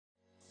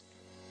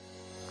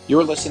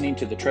You're listening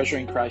to the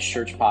Treasuring Christ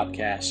Church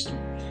podcast.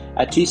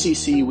 At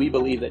TCC, we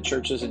believe that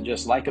church isn't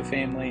just like a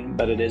family,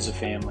 but it is a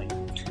family.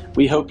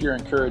 We hope you're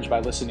encouraged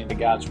by listening to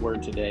God's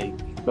Word today,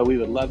 but we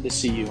would love to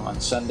see you on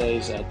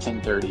Sundays at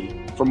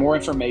 10:30. For more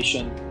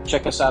information,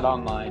 check us out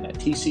online at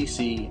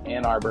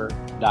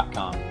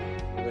tccannarbor.com.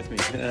 With me.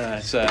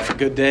 It's a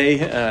good day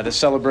to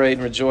celebrate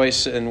and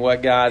rejoice in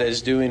what God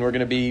is doing. We're going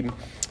to be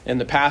in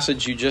the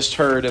passage you just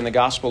heard in the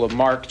Gospel of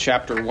Mark,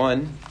 chapter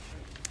 1.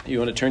 You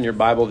want to turn your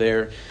Bible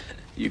there,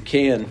 you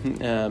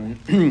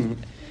can.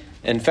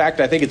 In fact,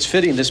 I think it's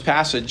fitting, this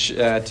passage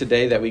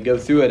today, that we go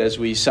through it as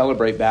we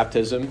celebrate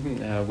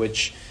baptism,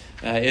 which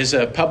is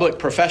a public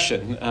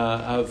profession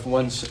of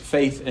one's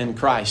faith in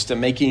Christ, and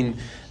making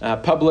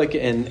public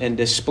and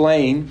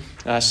displaying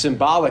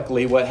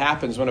symbolically what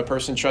happens when a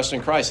person trusts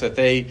in Christ, that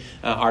they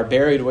are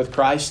buried with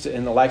Christ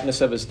in the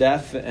likeness of his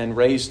death and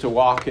raised to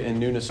walk in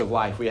newness of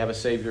life. We have a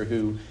Savior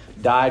who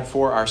died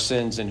for our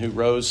sins and who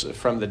rose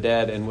from the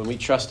dead, and when we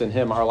trust in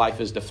him, our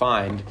life is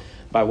defined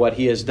by what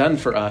he has done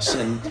for us.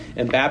 And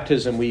in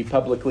baptism, we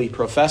publicly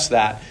profess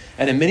that.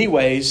 And in many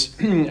ways,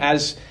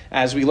 as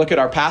we look at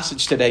our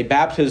passage today,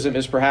 baptism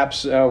is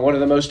perhaps one of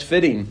the most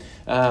fitting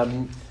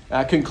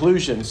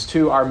conclusions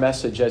to our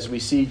message, as we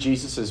see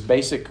Jesus'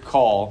 basic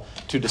call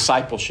to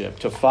discipleship,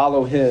 to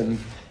follow him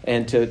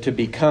and to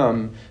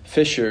become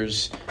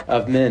fishers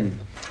of men.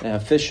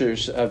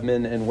 Fishers of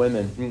men and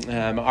women.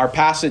 Our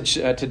passage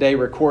today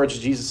records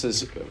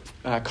Jesus'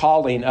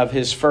 calling of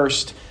his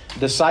first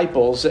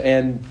disciples,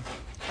 and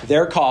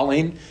their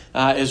calling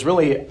is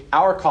really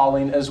our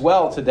calling as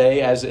well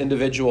today as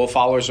individual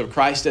followers of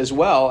Christ, as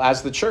well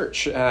as the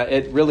church.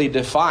 It really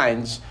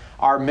defines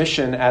our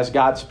mission as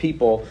God's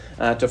people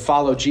to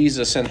follow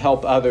Jesus and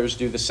help others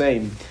do the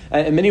same.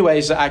 In many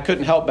ways, I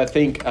couldn't help but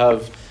think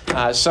of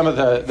some of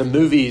the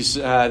movies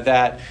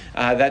that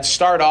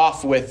start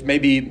off with,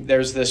 maybe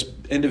there's this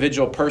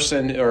individual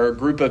person or a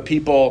group of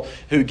people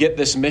who get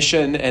this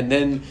mission, and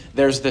then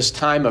there's this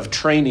time of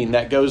training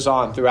that goes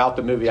on throughout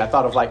the movie. I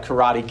thought of like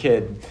Karate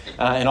Kid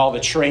and all the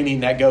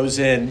training that goes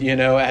in,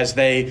 as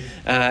they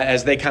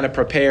kind of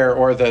prepare,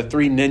 or the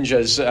Three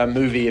Ninjas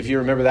movie, if you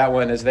remember that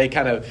one, as they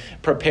kind of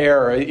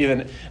prepare, or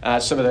even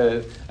some of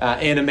the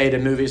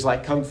animated movies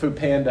like Kung Fu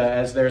Panda,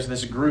 as there's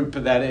this group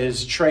that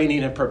is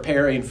training and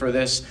preparing for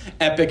this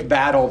epic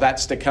battle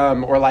that's to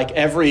come, or like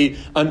every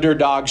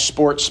underdog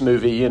sports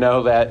movie,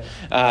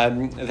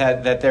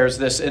 that there's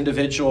this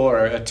individual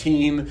or a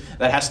team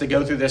that has to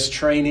go through this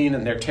training,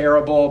 and they're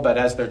terrible, but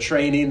as they're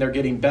training, they're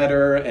getting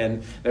better,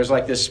 and there's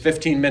like this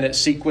 15-minute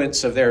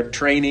sequence of their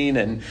training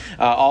and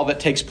all that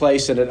takes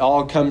place, and it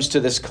all comes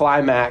to this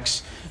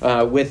climax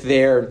with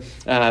their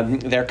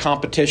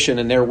competition,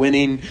 and they're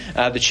winning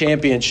the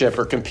championship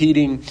or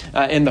competing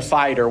in the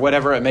fight or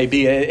whatever it may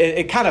be.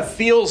 It kind of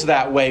feels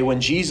that way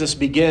when Jesus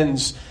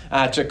begins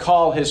to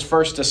call his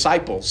first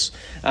disciples.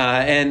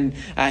 And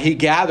he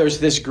gathers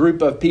this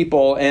group of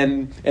people,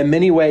 and in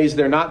many ways,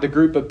 they're not the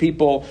group of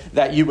people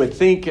that you would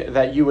think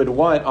that you would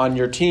want on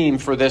your team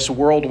for this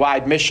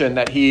worldwide mission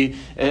that he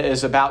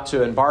is about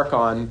to embark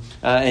on.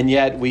 And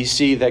yet we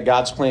see that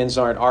God's plans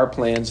aren't our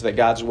plans, that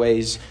God's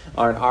ways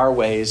aren't our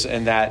ways,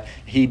 and that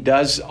he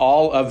does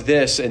all of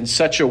this in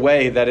such a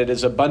way that it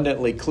is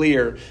abundantly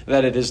clear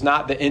that it is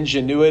not the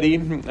ingenuity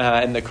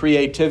and the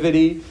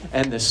creativity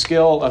and the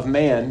skill of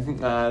man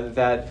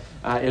that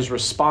is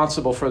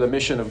responsible for the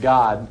mission of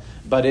God,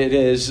 but it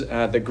is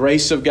the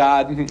grace of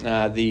God,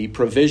 the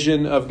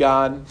provision of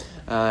God,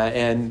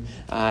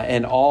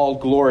 and all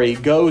glory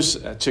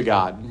goes to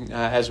God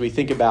as we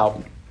think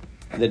about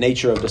the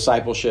nature of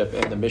discipleship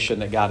and the mission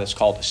that God has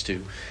called us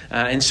to.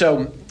 And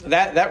so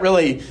that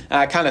really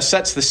kind of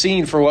sets the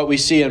scene for what we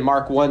see in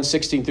Mark 1,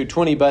 16 through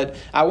 20. But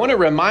I want to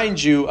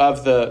remind you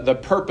of the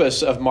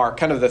purpose of Mark,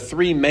 kind of the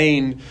three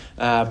main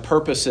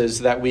purposes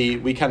that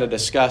we kind of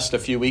discussed a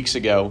few weeks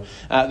ago.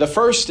 The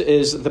first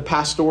is the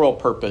pastoral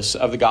purpose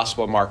of the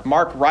Gospel of Mark.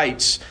 Mark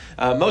writes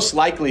most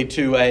likely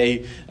to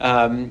a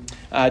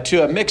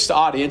mixed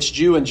audience,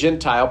 Jew and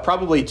Gentile,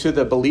 probably to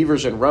the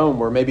believers in Rome,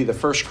 were maybe the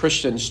first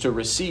Christians to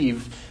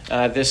receive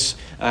this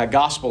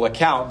gospel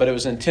account, but it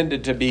was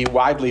intended to be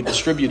widely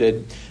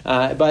distributed.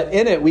 But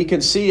in it, we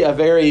can see a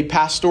very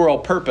pastoral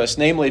purpose,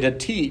 namely to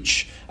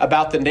teach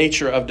about the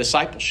nature of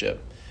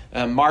discipleship.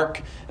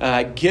 Mark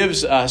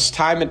gives us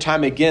time and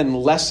time again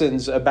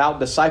lessons about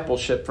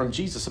discipleship from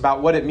Jesus,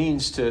 about what it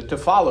means to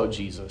follow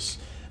Jesus.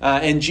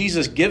 And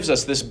Jesus gives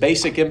us this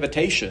basic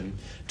invitation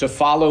to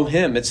follow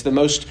him. It's the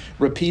most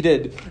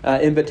repeated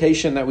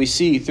invitation that we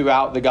see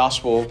throughout the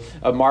Gospel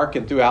of Mark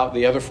and throughout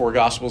the other four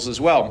Gospels as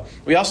well.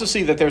 We also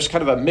see that there's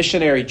kind of a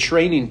missionary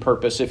training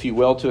purpose, if you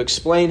will, to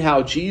explain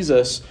how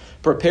Jesus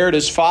prepared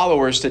his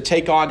followers to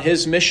take on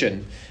his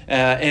mission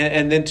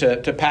and then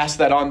to pass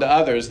that on to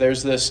others.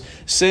 There's this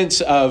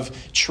sense of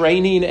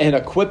training and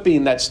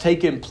equipping that's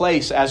taken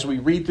place as we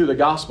read through the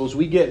Gospels.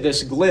 We get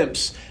this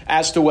glimpse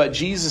as to what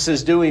Jesus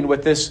is doing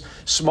with this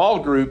small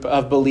group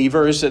of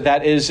believers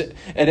that is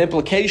an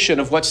implication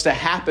of what's to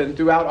happen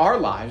throughout our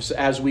lives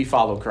as we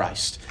follow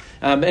Christ.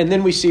 And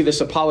then we see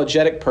this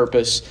apologetic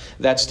purpose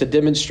that's to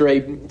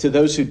demonstrate to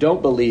those who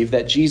don't believe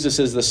that Jesus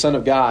is the Son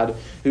of God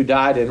who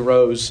died and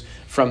rose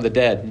from the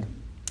dead.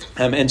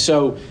 And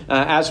so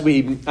as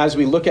we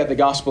look at the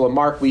Gospel of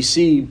Mark, we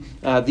see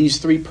these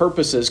three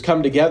purposes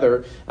come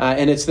together.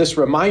 And it's this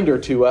reminder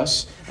to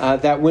us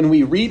that when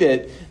we read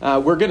it,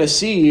 we're going to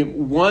see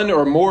one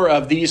or more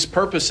of these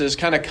purposes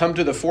kind of come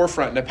to the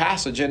forefront in a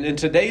passage. And in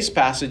today's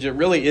passage, it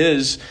really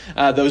is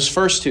those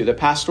first two, the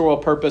pastoral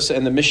purpose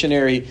and the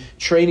missionary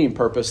training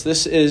purpose.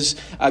 This is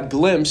a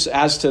glimpse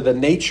as to the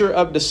nature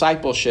of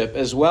discipleship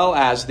as well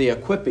as the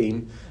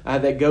equipping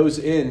that goes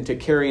into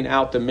carrying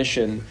out the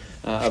mission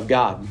of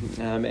God.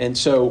 And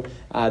so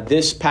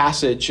this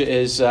passage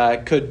is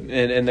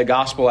in the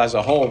gospel as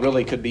a whole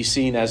really could be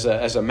seen as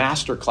a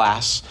master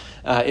class,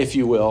 if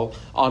you will,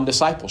 on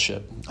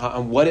discipleship,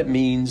 on what it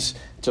means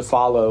to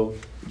follow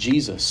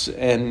Jesus.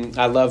 And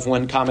I love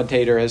one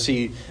commentator as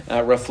he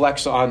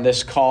reflects on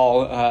this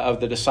call of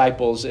the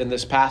disciples in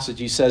this passage.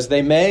 He says,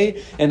 "They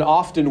may and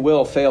often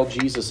will fail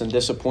Jesus and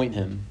disappoint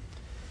him.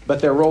 But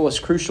their role is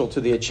crucial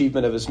to the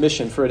achievement of his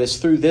mission, for it is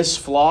through this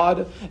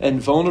flawed and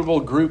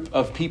vulnerable group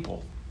of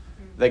people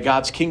that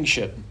God's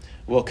kingship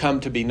will come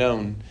to be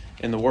known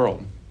in the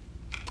world."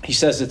 He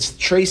says it's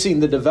tracing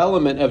the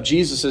development of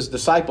Jesus'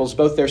 disciples,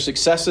 both their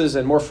successes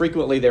and more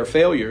frequently their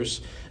failures.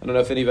 I don't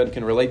know if anyone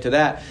can relate to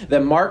that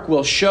Mark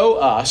will show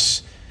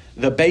us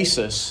the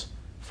basis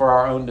for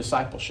our own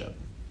discipleship.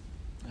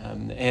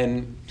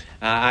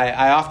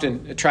 I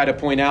often try to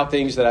point out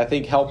things that I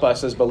think help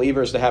us as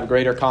believers to have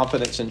greater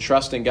confidence and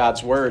trust in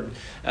God's word.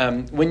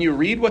 When you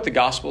read what the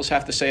Gospels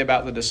have to say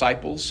about the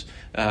disciples,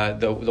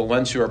 the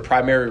ones who are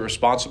primarily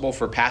responsible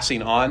for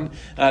passing on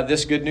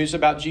this good news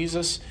about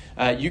Jesus,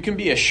 you can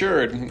be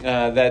assured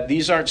that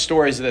these aren't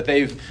stories that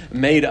they've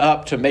made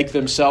up to make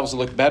themselves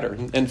look better.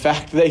 In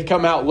fact, they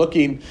come out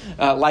looking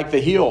like the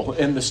heel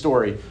in the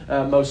story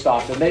most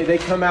often. They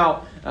come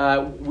out,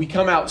 we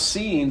come out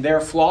seeing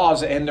their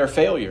flaws and their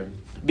failure.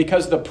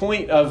 Because the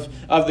point of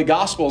the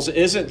Gospels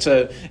isn't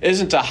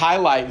to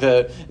highlight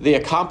the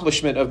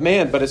accomplishment of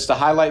man, but it's to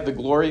highlight the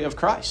glory of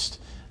Christ.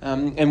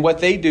 And what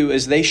they do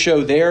is they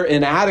show their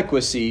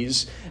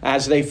inadequacies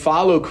as they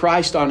follow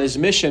Christ on his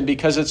mission,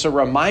 because it's a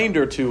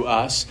reminder to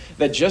us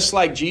that just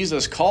like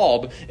Jesus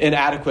called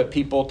inadequate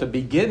people to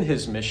begin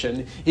his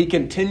mission, he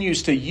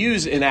continues to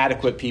use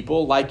inadequate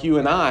people like you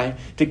and I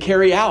to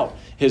carry out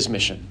his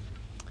mission.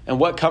 And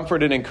what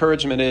comfort and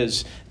encouragement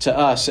is to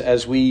us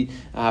as we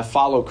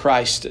follow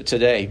Christ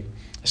today.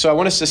 So I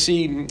want us to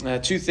see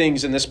two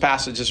things in this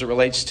passage as it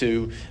relates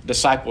to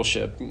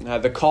discipleship.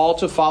 The call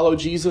to follow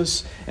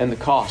Jesus and the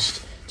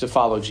cost to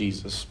follow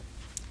Jesus.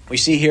 We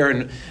see here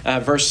in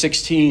verse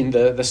 16,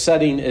 the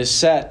setting is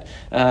set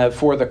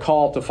for the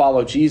call to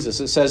follow Jesus.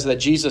 It says that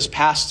Jesus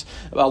passed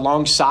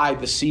alongside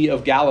the Sea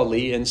of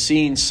Galilee, and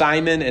seeing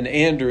Simon and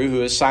Andrew,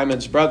 who is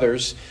Simon's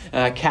brothers,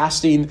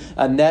 casting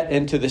a net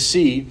into the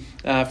sea,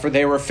 for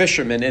they were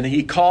fishermen, and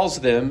he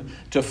calls them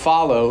to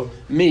follow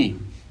me.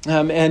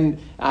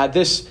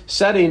 This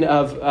setting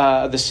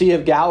of the Sea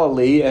of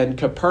Galilee and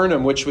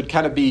Capernaum, which would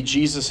kind of be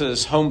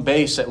Jesus' home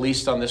base, at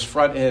least on this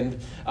front end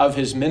of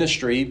his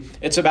ministry,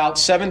 it's about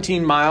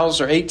 17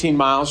 miles or 18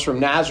 miles from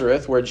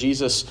Nazareth, where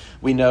Jesus,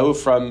 we know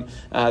from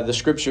the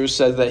scriptures,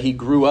 says that he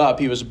grew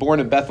up. He was born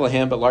in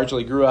Bethlehem, but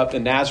largely grew up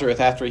in Nazareth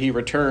after he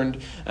returned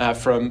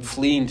from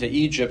fleeing to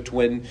Egypt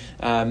when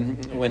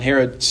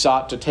Herod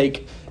sought to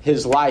take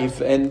his life.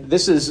 And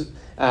this is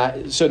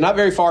so not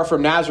very far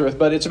from Nazareth,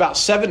 but it's about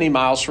 70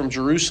 miles from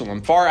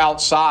Jerusalem, far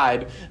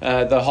outside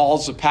the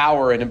halls of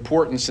power and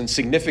importance and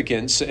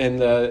significance in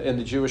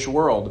the Jewish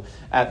world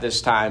at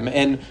this time.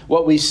 And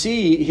what we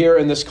see here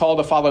in this call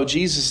to follow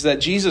Jesus is that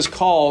Jesus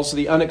calls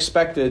the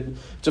unexpected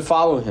to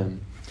follow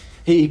him.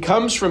 He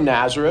comes from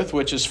Nazareth,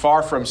 which is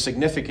far from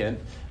significant.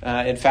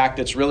 In fact,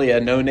 it's really a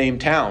no-name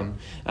town.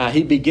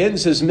 He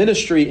begins his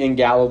ministry in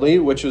Galilee,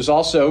 which was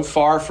also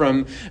far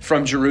from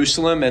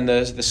Jerusalem and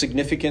the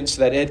significance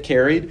that it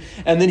carried.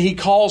 And then he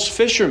calls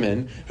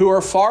fishermen who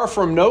are far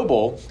from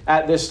noble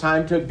at this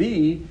time to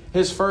be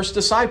his first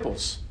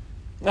disciples.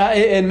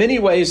 In many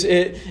ways,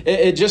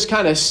 it just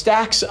kind of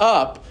stacks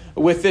up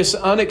with this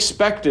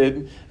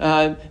unexpected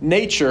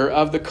nature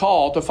of the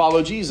call to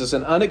follow Jesus.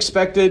 An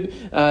unexpected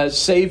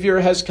Savior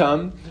has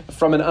come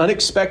from an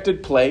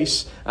unexpected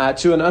place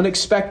to an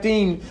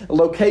unexpected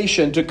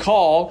location to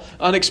call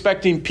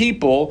unexpected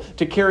people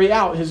to carry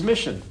out his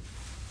mission.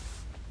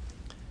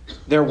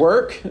 Their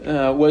work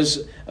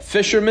was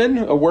fishermen,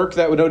 a work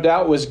that no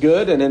doubt was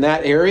good, and in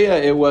that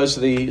area it was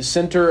the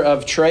center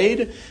of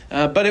trade,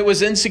 but it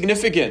was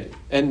insignificant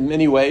in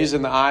many ways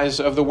in the eyes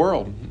of the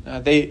world.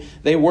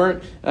 They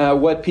weren't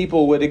what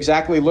people would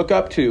exactly look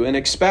up to and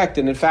expect.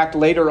 And in fact,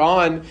 later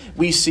on,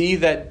 we see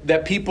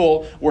that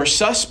people were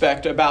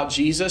suspect about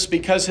Jesus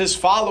because his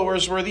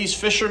followers were these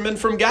fishermen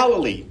from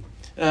Galilee.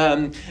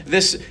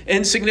 this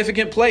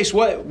insignificant place.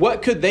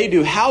 What could they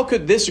do? How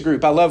could this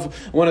group? I love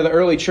one of the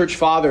early church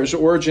fathers,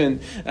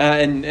 Origen,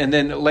 and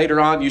then later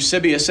on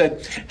Eusebius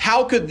said,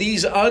 how could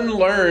these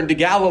unlearned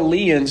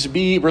Galileans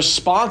be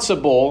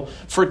responsible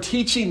for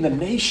teaching the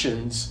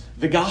nations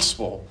the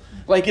gospel?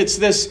 Like, it's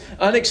this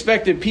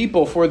unexpected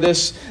people for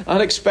this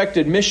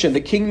unexpected mission.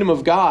 The kingdom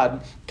of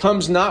God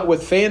comes not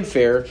with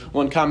fanfare,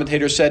 one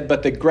commentator said,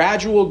 but the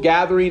gradual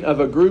gathering of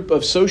a group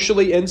of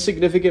socially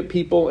insignificant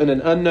people in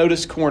an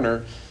unnoticed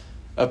corner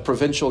of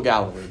provincial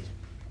Galilee.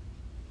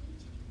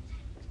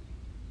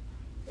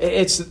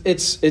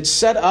 It's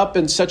set up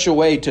in such a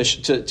way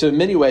to in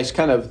many ways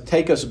kind of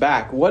take us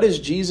back. What is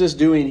Jesus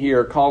doing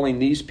here, calling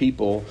these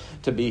people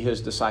to be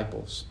his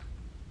disciples?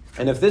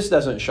 And if this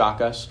doesn't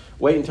shock us,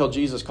 wait until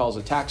Jesus calls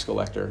a tax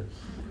collector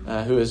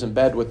who is in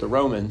bed with the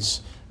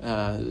Romans,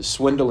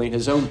 swindling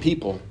his own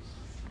people,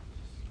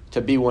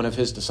 to be one of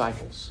his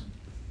disciples.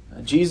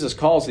 Jesus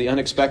calls the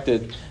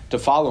unexpected to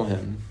follow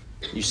him.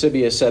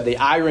 Eusebius said, the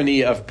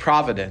irony of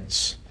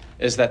providence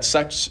is that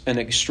such an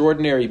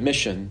extraordinary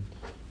mission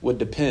would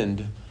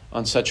depend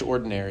on such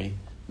ordinary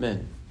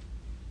men.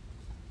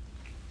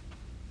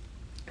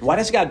 Why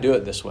does God do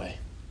it this way?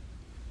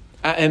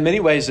 In many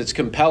ways, it's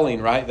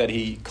compelling, right, that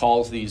he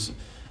calls these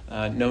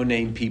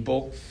no-name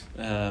people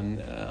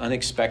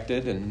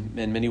unexpected and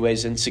in many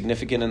ways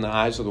insignificant in the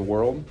eyes of the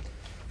world.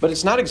 But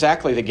it's not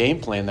exactly the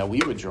game plan that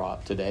we would draw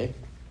up today.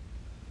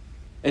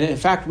 And in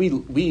fact, we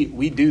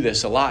do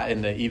this a lot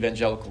in the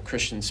evangelical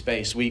Christian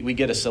space. We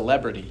get a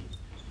celebrity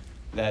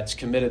that's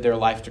committed their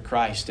life to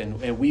Christ,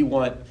 and we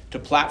want to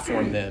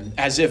platform them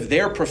as if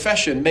their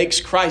profession makes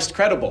Christ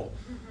credible.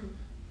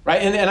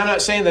 Right? And I'm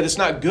not saying that it's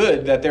not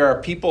good that there are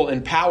people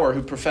in power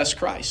who profess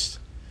Christ.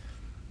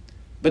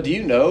 But do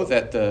you know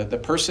that the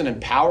person in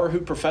power who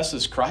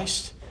professes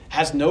Christ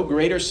has no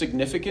greater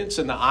significance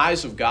in the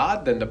eyes of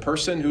God than the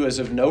person who is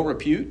of no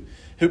repute,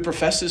 who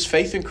professes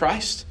faith in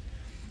Christ?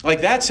 Like,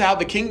 that's how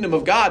the kingdom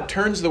of God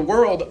turns the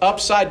world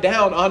upside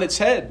down on its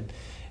head.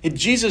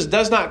 Jesus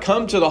does not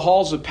come to the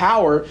halls of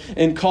power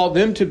and call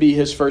them to be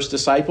his first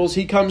disciples.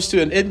 He comes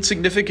to an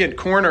insignificant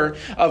corner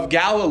of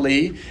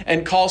Galilee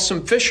and calls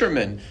some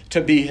fishermen to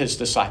be his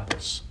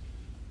disciples.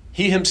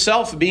 He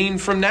himself being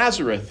from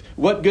Nazareth.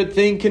 What good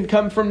thing can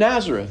come from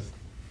Nazareth?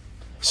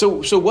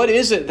 So what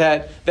is it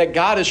that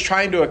God is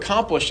trying to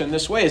accomplish in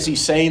this way? Is he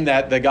saying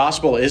that the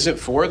gospel isn't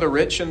for the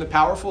rich and the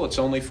powerful? It's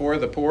only for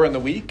the poor and the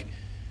weak?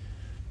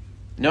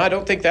 No, I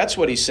don't think that's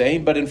what he's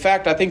saying. But in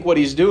fact, I think what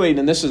he's doing,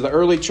 and this is the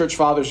early church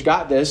fathers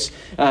got this,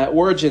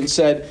 Origen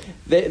said,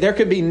 there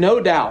can be no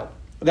doubt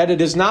that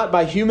it is not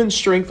by human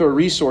strength or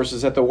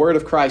resources that the word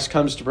of Christ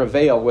comes to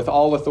prevail with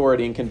all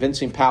authority and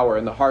convincing power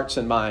in the hearts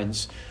and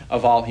minds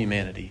of all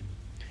humanity.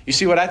 You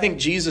see, what I think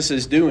Jesus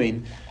is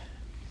doing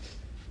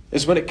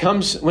is when it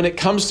comes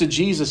to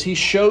Jesus, he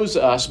shows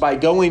us by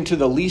going to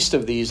the least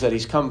of these that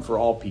he's come for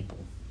all people.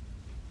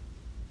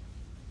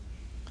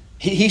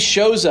 He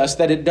shows us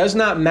that it does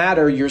not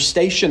matter your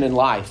station in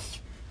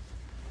life,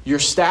 your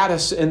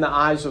status in the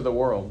eyes of the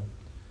world.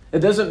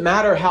 It doesn't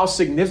matter how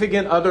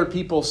significant other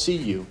people see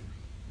you.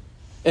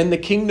 In the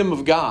kingdom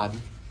of God,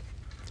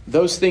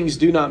 those things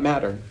do not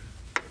matter.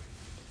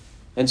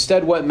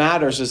 Instead, what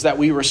matters is that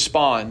we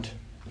respond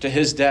to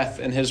his death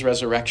and his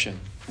resurrection.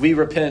 We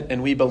repent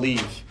and we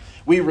believe.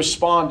 We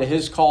respond to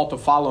his call to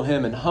follow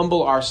him and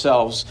humble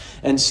ourselves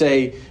and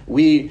say,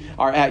 we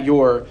are at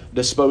your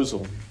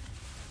disposal.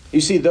 You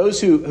see, those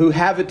who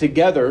have it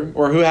together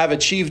or who have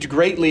achieved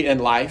greatly in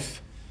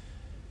life,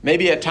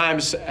 maybe at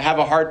times have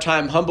a hard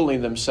time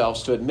humbling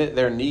themselves to admit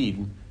their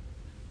need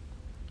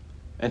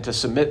and to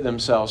submit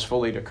themselves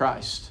fully to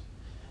Christ.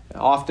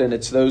 Often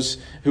it's those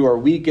who are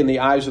weak in the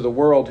eyes of the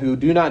world who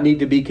do not need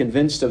to be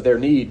convinced of their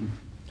need,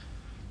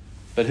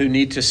 but who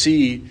need to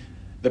see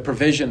the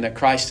provision that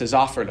Christ has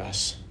offered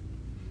us.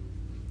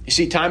 You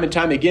see, time and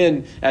time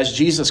again, as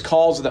Jesus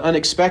calls the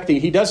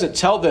unexpected, he doesn't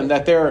tell them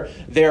that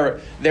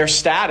their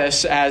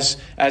status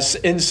as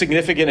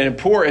insignificant and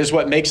poor is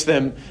what makes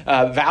them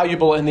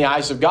valuable in the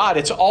eyes of God.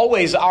 It's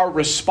always our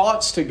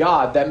response to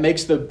God that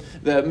makes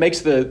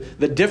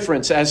the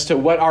difference as to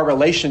what our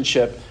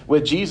relationship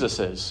with Jesus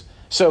is.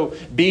 So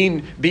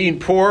being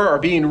poor or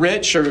being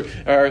rich or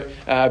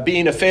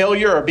being a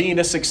failure or being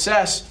a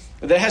success,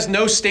 that has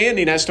no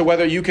standing as to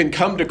whether you can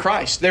come to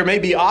Christ. There may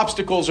be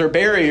obstacles or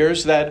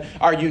barriers that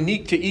are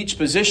unique to each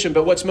position,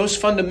 but what's most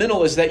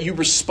fundamental is that you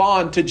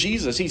respond to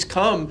Jesus. He's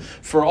come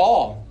for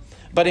all.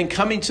 But in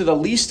coming to the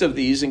least of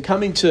these and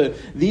coming to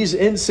these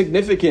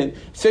insignificant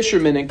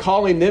fishermen and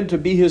calling them to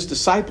be his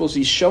disciples,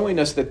 he's showing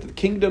us that the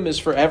kingdom is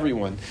for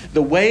everyone.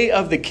 The way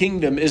of the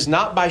kingdom is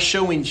not by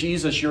showing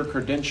Jesus your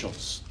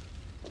credentials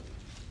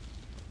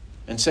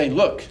and saying,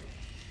 look,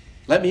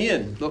 let me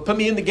in. Put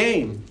me in the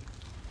game.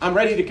 I'm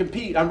ready to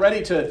compete. I'm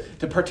ready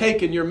to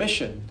partake in your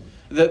mission.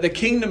 The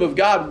kingdom of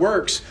God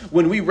works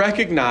when we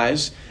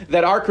recognize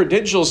that our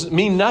credentials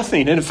mean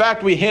nothing. And in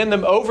fact, we hand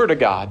them over to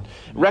God,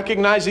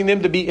 recognizing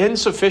them to be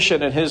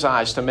insufficient in his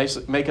eyes to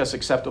make us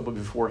acceptable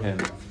before him.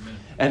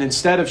 And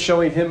instead of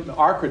showing him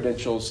our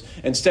credentials,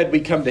 instead we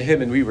come to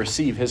him and we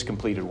receive his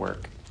completed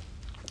work.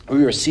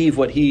 We receive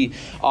what he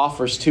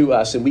offers to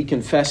us, and we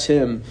confess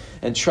him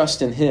and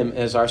trust in him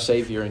as our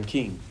Savior and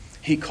King.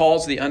 He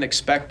calls the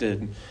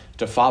unexpected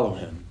to follow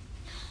him.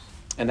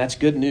 And that's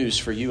good news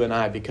for you and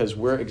I, because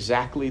we're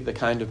exactly the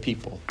kind of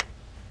people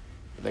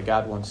that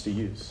God wants to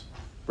use.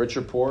 Rich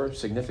or poor,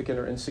 significant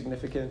or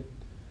insignificant,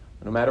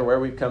 no matter where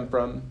we've come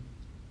from,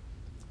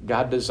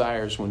 God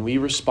desires, when we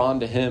respond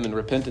to him in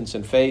repentance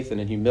and faith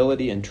and in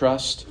humility and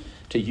trust,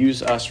 to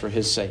use us for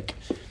his sake.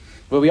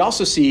 But we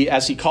also see,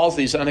 as he calls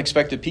these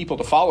unexpected people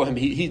to follow him,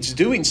 he's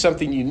doing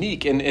something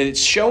unique, and it's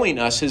showing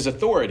us his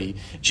authority.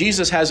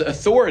 Jesus has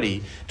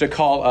authority to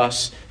call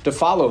us to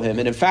follow him.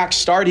 And in fact,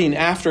 starting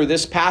after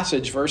this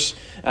passage, verse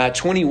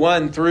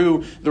 21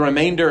 through the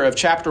remainder of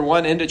chapter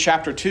 1 into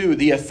chapter 2,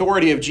 the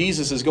authority of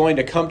Jesus is going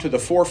to come to the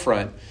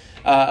forefront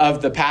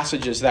of the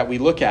passages that we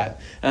look at.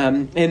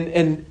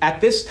 And at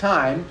this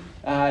time,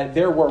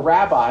 there were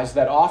rabbis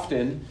that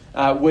often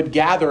would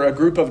gather a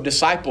group of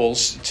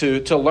disciples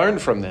to learn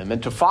from them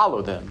and to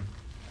follow them.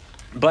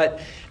 But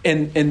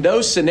in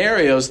those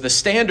scenarios, the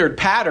standard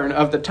pattern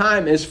of the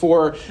time is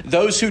for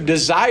those who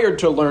desired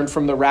to learn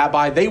from the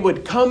rabbi, they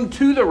would come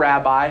to the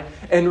rabbi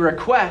and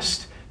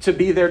request to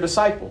be their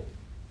disciple.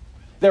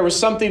 There was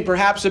something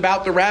perhaps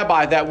about the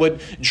rabbi that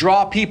would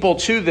draw people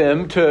to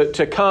them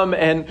to come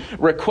and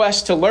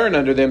request to learn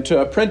under them, to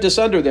apprentice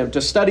under them,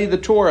 to study the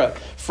Torah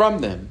from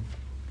them.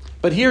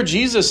 But here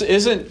Jesus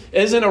isn't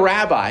a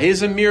rabbi. He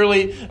isn't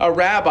merely a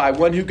rabbi,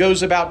 one who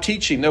goes about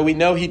teaching, though we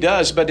know he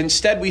does. But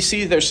instead we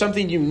see there's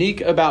something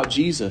unique about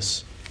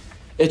Jesus.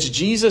 It's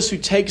Jesus who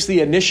takes the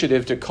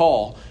initiative to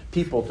call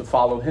people to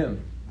follow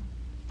him.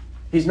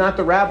 He's not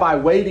the rabbi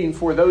waiting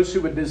for those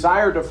who would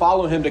desire to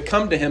follow him to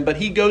come to him, but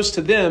he goes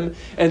to them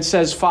and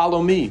says,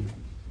 "Follow me."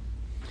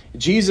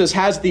 Jesus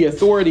has the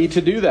authority to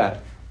do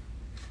that.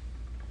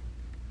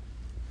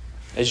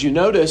 As you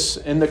notice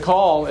in the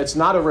call, it's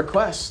not a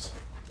request.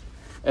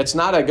 It's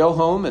not a go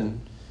home and,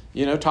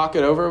 talk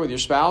it over with your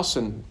spouse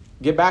and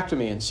get back to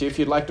me and see if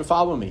you'd like to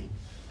follow me.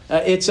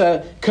 It's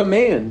a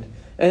command.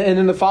 And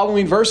in the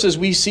following verses,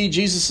 we see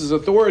Jesus'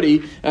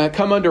 authority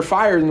come under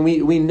fire. And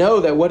we know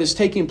that what is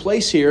taking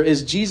place here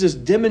is Jesus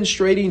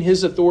demonstrating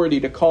his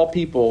authority to call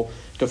people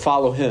to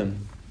follow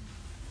him.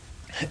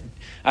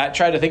 I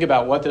try to think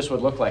about what this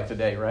would look like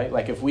today, right?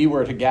 Like if we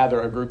were to gather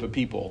a group of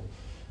people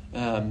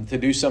to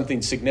do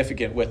something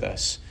significant with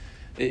us.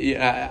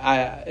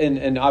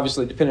 And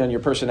obviously, depending on your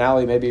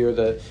personality, maybe you're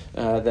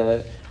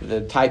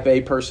the type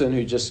A person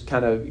who just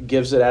kind of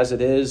gives it as it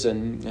is,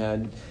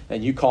 and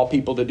you call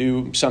people to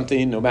do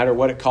something no matter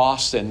what it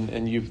costs,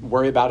 and you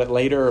worry about it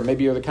later. Or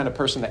maybe you're the kind of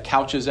person that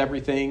couches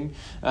everything,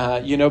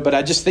 But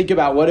I just think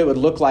about what it would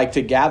look like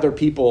to gather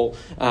people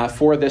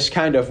for this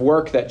kind of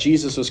work that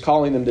Jesus was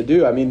calling them to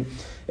do. I mean,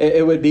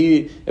 it would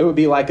be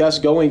like us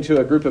going to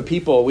a group of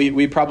people.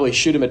 We probably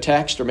shoot them a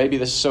text, or maybe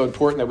this is so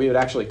important that we would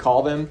actually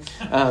call them,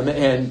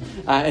 and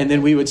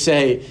then we would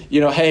say,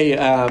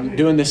 hey,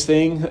 doing this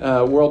thing,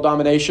 world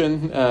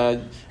domination,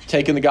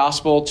 taking the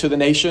gospel to the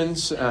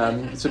nations.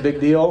 It's a big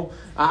deal.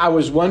 I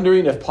was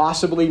wondering if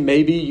possibly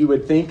maybe you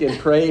would think and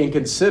pray and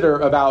consider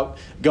about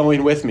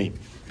going with me.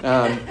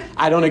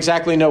 I don't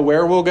exactly know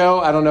where we'll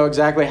go. I don't know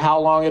exactly how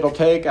long it'll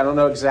take. I don't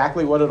know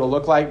exactly what it'll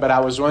look like, but I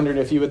was wondering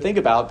if you would think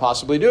about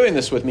possibly doing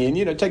this with me.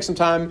 And, take some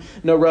time,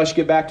 no rush,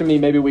 get back to me.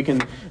 Maybe we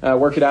can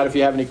work it out if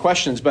you have any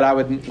questions, but I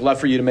would love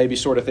for you to maybe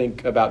sort of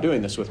think about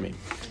doing this with me.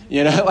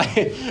 We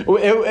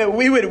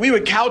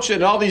would couch it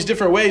in all these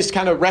different ways,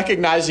 kind of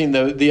recognizing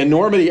the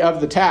enormity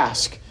of the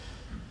task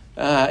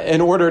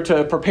in order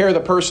to prepare the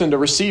person to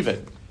receive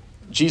it.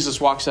 Jesus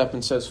walks up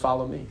and says,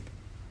 "Follow me."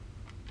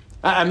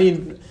 I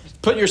mean,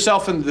 put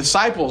yourself in the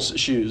disciples'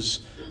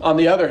 shoes. On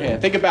the other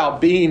hand, think about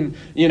being,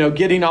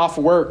 getting off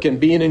work and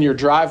being in your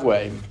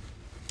driveway,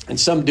 and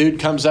some dude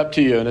comes up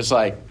to you and it's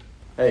like,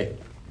 "Hey,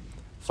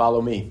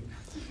 follow me,"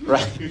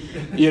 right?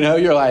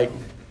 You're like,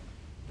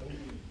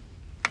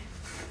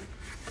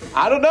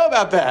 I don't know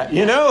about that.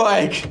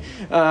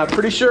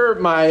 Pretty sure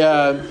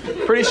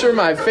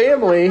my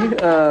family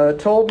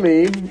told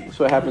me. That's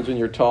what happens when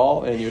you're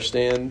tall and your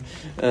stand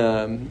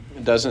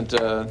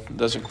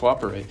doesn't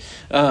cooperate.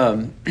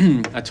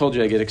 I told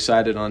you I get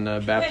excited on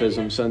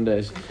baptism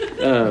Sundays.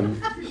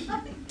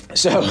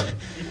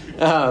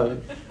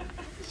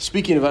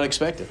 Speaking of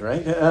unexpected,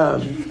 right?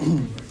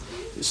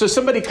 So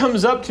somebody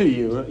comes up to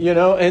you,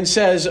 and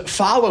says,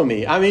 "Follow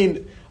me." I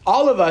mean,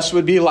 all of us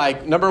would be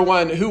like, number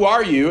one, who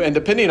are you? And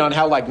depending on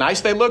how nice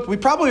they looked, we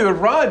probably would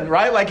run,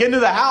 right? Into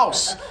the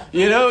house,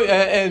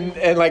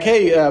 and like,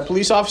 hey,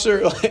 police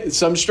officer,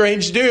 some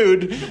strange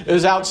dude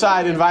is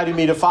outside inviting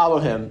me to follow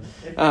him.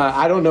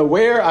 I don't know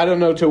where, I don't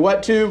know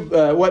what to,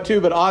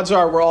 but odds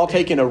are we're all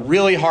taking a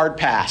really hard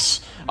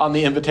pass on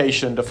the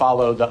invitation to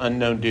follow the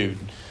unknown dude,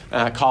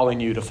 calling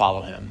you to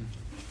follow him.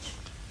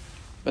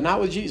 But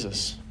not with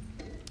Jesus.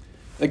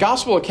 The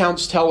gospel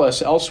accounts tell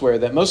us elsewhere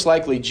that most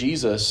likely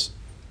Jesus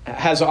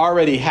has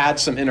already had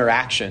some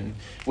interaction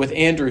with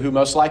Andrew, who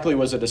most likely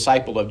was a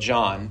disciple of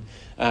John,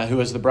 who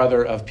was the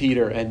brother of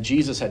Peter, and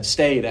Jesus had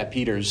stayed at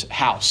Peter's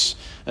house,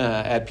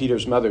 at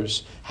Peter's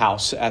mother's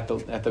house at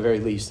the very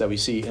least, that we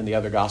see in the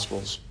other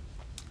Gospels.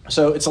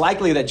 So it's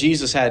likely that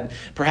Jesus had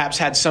perhaps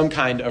had some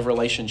kind of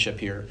relationship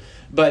here.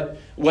 But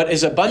what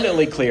is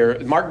abundantly clear,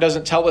 Mark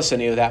doesn't tell us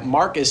any of that.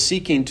 Mark is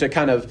seeking to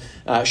kind of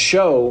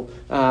show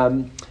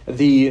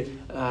the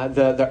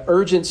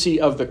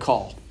urgency of the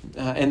call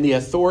and the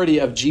authority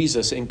of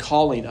Jesus in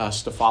calling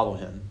us to follow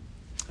him.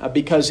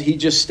 Because he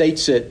just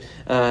states it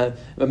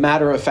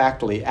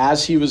matter-of-factly.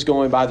 As he was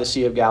going by the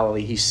Sea of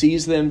Galilee, he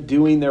sees them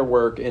doing their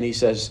work and he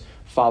says,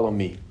 "Follow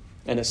me."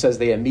 And it says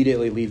they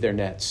immediately leave their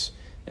nets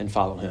and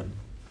follow him.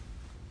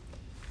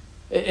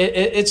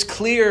 It's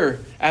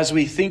clear as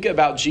we think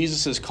about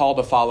Jesus' call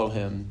to follow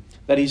him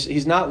that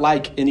he's not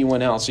like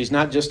anyone else. He's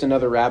not just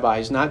another rabbi.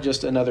 He's not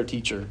just another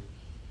teacher.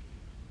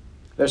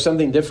 There's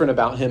something different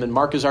about him, and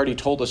Mark has already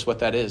told us what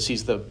that is.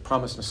 He's the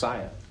promised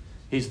Messiah.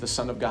 He's the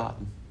Son of God.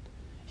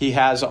 He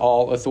has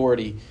all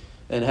authority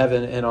in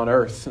heaven and on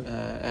earth,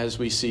 as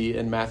we see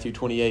in Matthew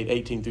 28,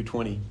 18 through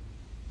 20.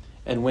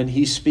 And when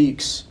he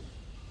speaks,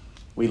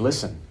 we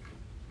listen.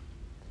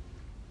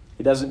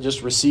 He doesn't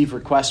just receive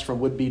requests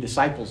from would-be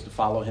disciples to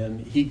follow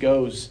him. He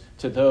goes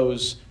to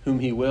those whom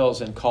he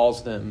wills and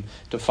calls them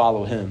to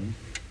follow him.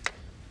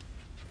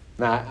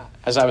 Now,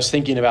 as I was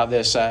thinking about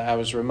this, I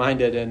was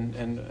reminded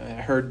and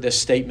heard this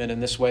statement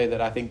in this way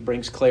that I think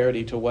brings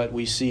clarity to what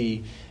we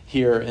see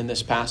here in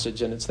this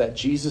passage, and it's that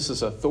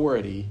Jesus'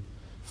 authority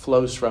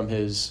flows from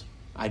his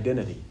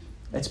identity.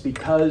 It's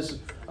because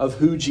of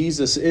who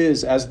Jesus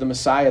is as the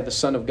Messiah, the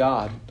Son of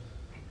God,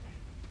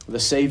 the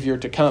Savior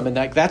to come. And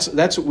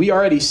that's we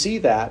already see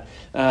that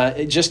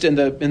just in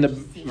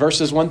the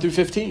verses 1 through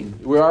 15.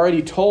 We're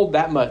already told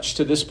that much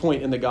to this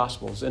point in the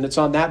Gospels, and it's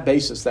on that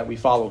basis that we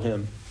follow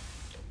him.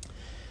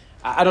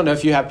 I don't know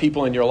if you have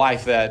people in your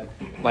life that,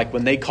 like,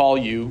 when they call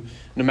you,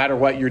 no matter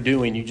what you're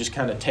doing, you just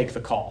kind of take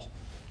the call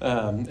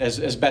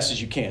as best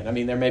as you can. I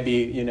mean, there may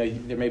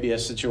be a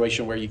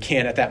situation where you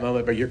can't at that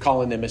moment, but you're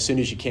calling them as soon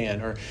as you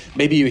can. Or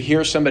maybe you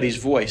hear somebody's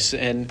voice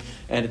and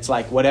it's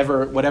like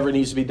whatever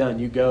needs to be done,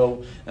 you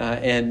go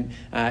and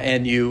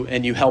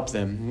you help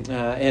them.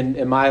 And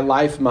in my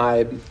life,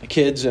 my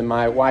kids and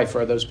my wife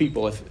are those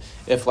people.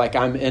 If like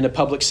I'm in a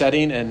public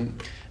setting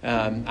and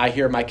I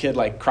hear my kid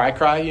like cry,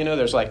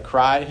 there's like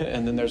cry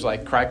and then there's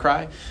like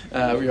cry.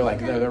 You're like,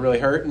 they're really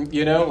hurt,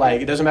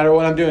 like it doesn't matter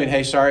what I'm doing.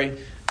 Hey, sorry,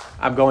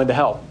 I'm going to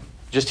help.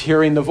 Just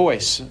hearing the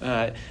voice.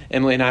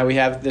 Emily and I, we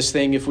have this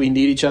thing, if we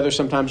need each other,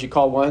 sometimes you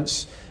call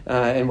once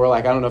and we're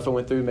like, I don't know if it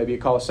went through, maybe you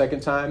call a second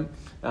time.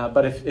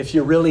 But if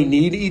you really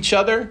need each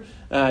other,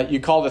 you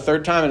call the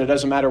third time and it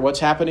doesn't matter what's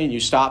happening, you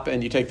stop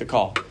and you take the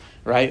call,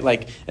 right?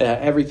 Like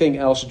everything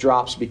else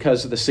drops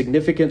because the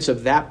significance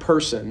of that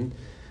person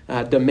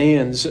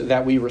demands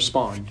that we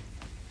respond.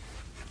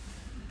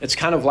 It's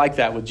kind of like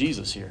that with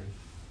Jesus here.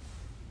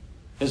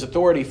 His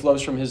authority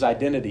flows from his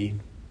identity.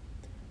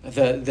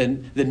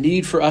 The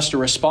need for us to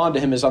respond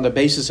to him is on the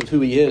basis of who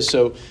he is.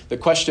 So the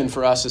question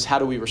for us is, how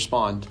do we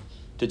respond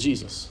to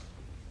Jesus?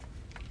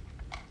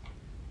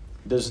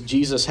 Does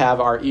Jesus have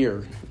our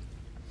ear?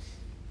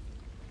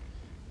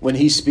 When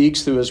he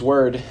speaks through his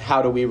word,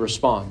 how do we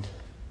respond?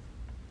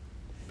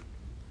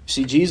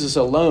 See, Jesus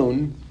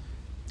alone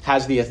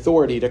has the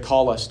authority to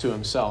call us to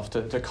himself,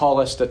 to call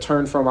us to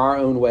turn from our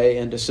own way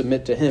and to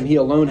submit to him. He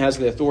alone has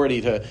the authority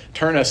to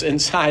turn us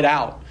inside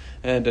out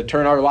and to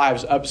turn our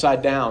lives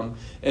upside down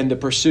in the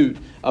pursuit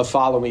of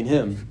following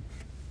him.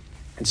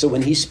 And so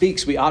when he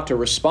speaks, we ought to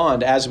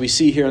respond, as we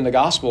see here in the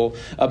Gospel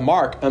of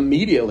Mark,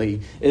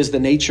 immediately is the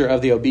nature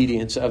of the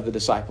obedience of the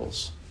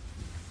disciples.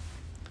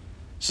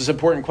 This is an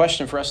important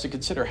question for us to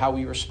consider, how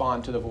we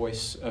respond to the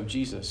voice of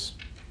Jesus.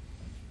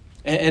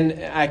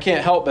 And I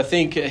can't help but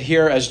think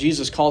here, as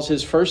Jesus calls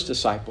his first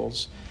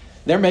disciples,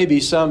 there may be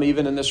some,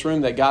 even in this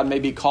room, that God may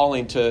be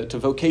calling to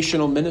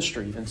vocational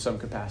ministry in some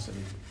capacity.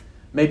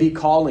 Maybe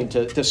calling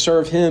to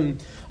serve him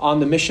on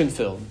the mission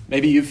field.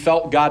 Maybe you've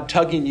felt God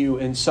tugging you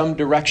in some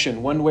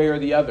direction, one way or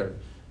the other.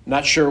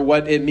 Not sure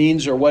what it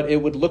means or what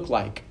it would look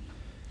like.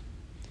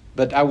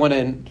 But I want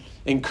to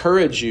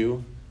encourage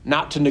you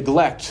not to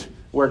neglect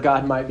where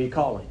God might be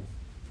calling.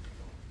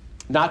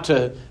 Not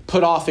to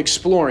put off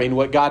exploring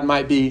what God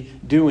might be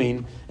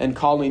doing and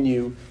calling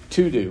you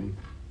to do.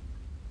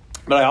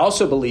 But I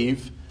also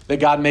believe that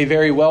God may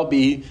very well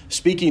be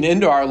speaking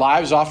into our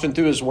lives, often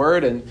through his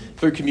word and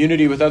through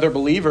community with other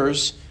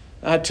believers,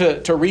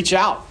 to reach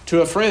out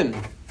to a friend,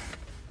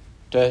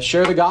 to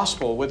share the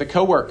gospel with a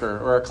coworker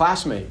or a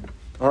classmate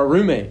or a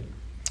roommate.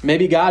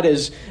 Maybe God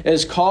is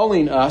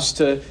calling us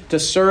to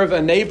serve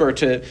a neighbor,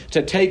 to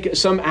take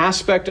some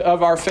aspect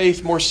of our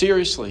faith more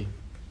seriously,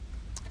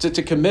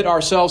 to commit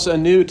ourselves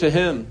anew to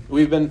him.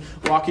 We've been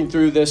walking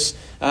through this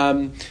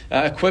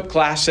equip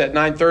class at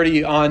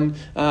 9:30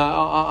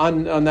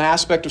 on the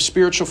aspect of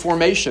spiritual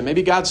formation.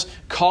 Maybe God's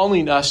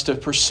calling us to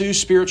pursue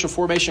spiritual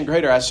formation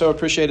greater. I so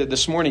appreciated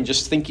this morning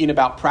just thinking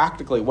about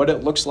practically what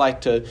it looks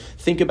like to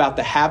think about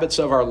the habits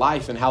of our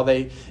life and how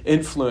they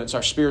influence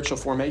our spiritual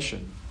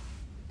formation.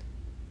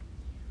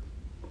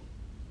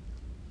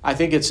 I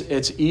think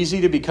it's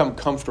easy to become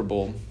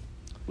comfortable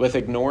with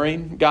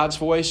ignoring God's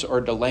voice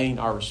or delaying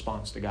our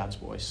response to God's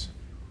voice.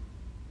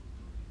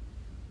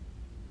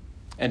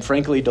 And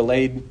frankly,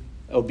 delayed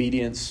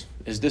obedience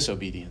is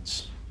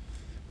disobedience.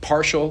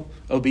 Partial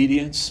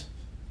obedience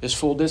is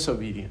full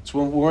disobedience.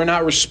 When we're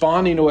not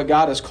responding to what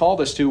God has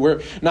called us to,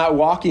 we're not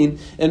walking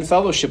in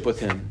fellowship with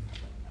him.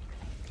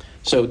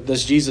 So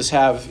does Jesus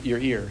have your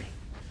ear?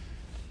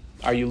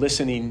 Are you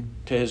listening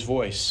to his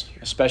voice,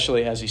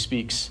 especially as he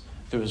speaks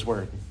through his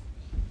word?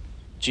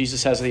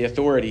 Jesus has the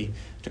authority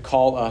to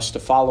call us to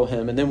follow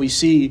him. And then we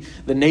see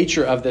the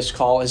nature of this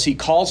call as he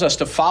calls us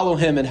to follow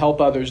him and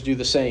help others do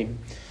the same.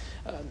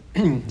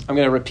 I'm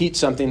going to repeat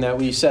something that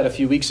we said a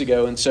few weeks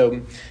ago, and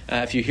so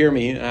if you hear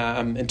me,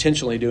 I'm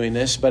intentionally doing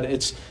this, but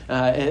it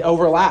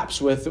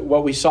overlaps with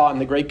what we saw in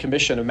the Great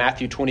Commission of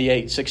Matthew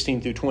 28,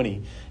 16 through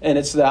 20. And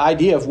it's the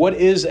idea of what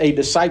is a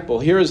disciple.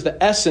 Here is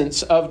the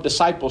essence of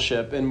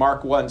discipleship in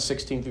Mark 1,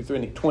 16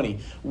 through 20.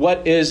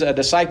 What is a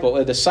disciple?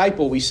 A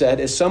disciple, we said,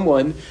 is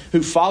someone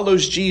who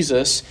follows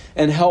Jesus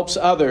and helps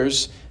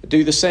others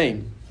do the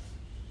same.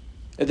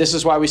 This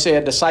is why we say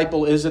a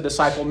disciple is a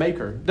disciple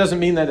maker. It doesn't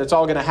mean that it's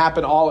all going to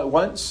happen all at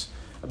once,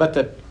 but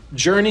the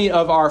journey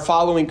of our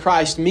following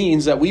Christ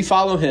means that we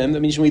follow him. That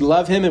means we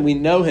love him and we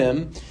know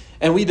him,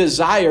 and we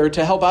desire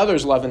to help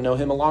others love and know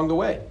him along the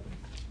way.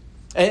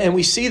 And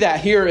we see that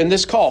here in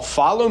this call.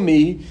 Follow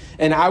me,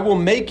 and I will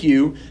make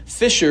you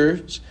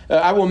fishers.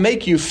 I will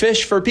make you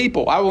fish for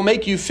people. I will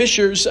make you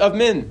fishers of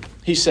men,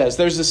 he says.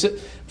 There's this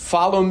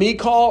follow me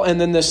call, and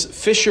then this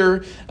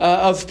fisher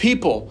of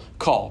people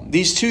call.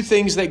 These two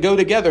things that go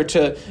together,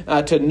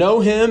 to know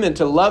him and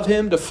to love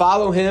him, to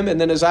follow him, and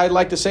then, as I'd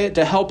like to say it,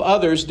 to help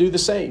others do the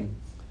same.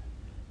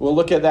 We'll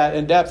look at that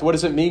in depth. What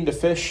does it mean to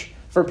fish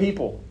for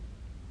people?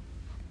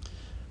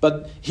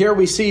 But here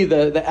we see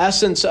the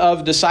essence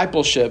of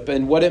discipleship,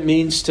 and what it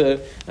means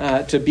to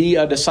be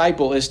a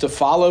disciple is to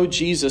follow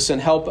Jesus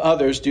and help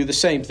others do the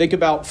same. Think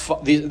about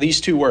these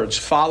two words,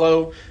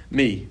 follow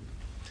me.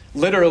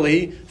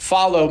 Literally,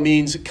 follow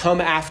means come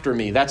after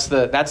me. That's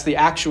the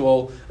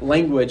actual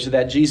language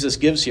that Jesus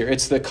gives here.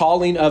 It's the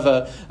calling of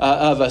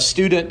a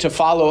student to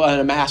follow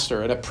a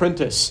master, an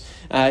apprentice,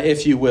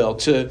 if you will,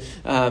 to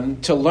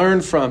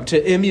learn from,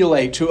 to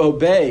emulate, to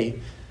obey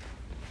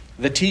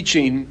the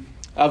teaching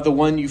of the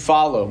one you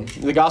follow.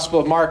 The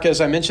Gospel of Mark,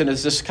 as I mentioned,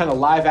 is this kind of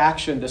live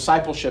action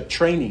discipleship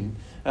training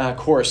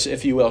course,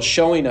 if you will,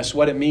 showing us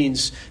what it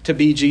means to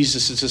be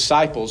Jesus'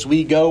 disciples.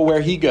 We go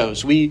where he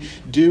goes. We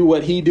do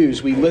what he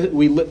does. We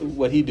do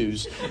what he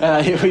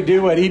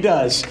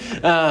does.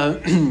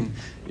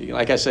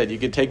 Like I said, you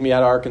could take me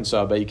out of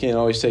Arkansas, but you can't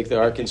always take the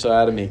Arkansas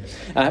out of me.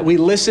 We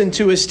listen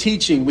to his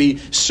teaching. We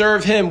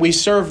serve him. We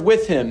serve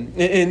with him.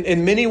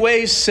 In many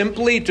ways,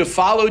 simply to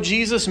follow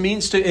Jesus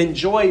means to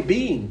enjoy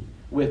being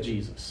with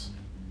Jesus.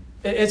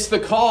 It's the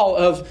call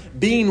of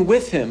being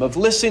with him, of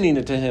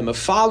listening to him, of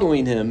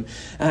following him,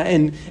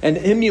 and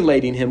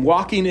emulating him,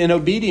 walking in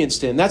obedience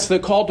to him. That's the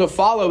call to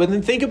follow. And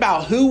then think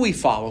about who we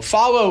follow.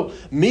 Follow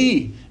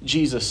me,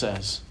 Jesus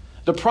says.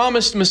 The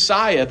promised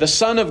Messiah, the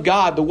Son of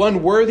God, the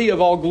one worthy of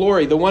all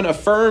glory, the one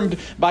affirmed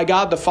by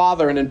God the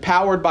Father and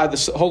empowered by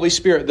the Holy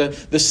Spirit,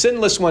 the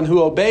sinless one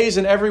who obeys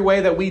in every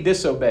way that we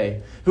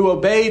disobey, who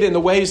obeyed in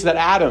the ways that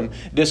Adam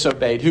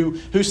disobeyed,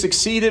 who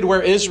succeeded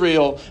where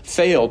Israel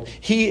failed.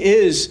 He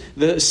is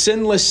the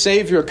sinless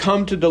Savior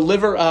come to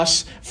deliver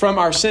us from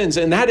our sins.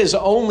 And that is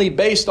only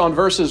based on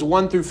verses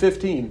 1 through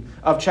 15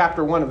 of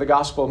chapter 1 of the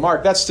Gospel of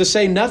Mark. That's to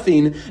say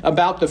nothing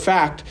about the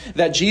fact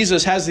that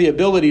Jesus has the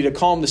ability to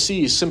calm the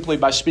seas simply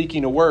by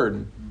speaking a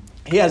word.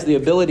 He has the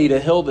ability to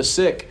heal the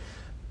sick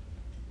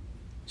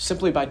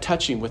simply by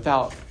touching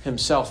without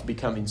himself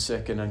becoming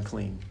sick and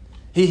unclean.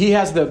 He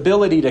has the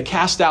ability to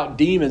cast out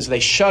demons.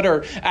 They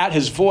shudder at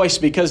his voice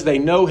because they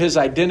know his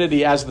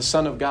identity as the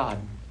Son of God.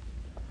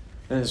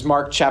 And as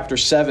Mark chapter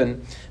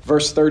 7,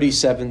 verse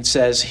 37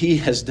 says, he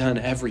has done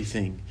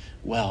everything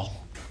well.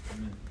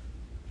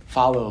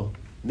 Follow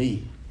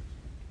me.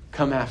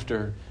 Come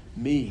after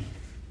me,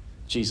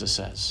 Jesus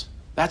says.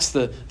 That's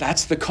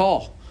the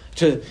call,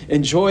 to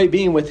enjoy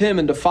being with him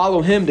and to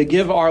follow him, to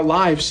give our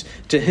lives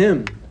to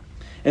him.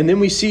 And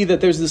then we see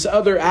that there's this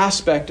other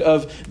aspect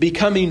of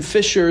becoming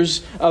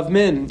fishers of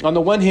men. On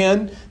the one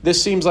hand,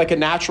 this seems like a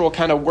natural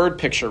kind of word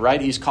picture, right?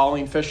 He's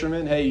calling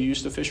fishermen, hey, you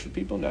used to fish for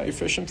people, now you're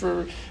fishing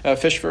for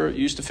you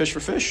used to fish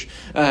for fish,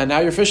 now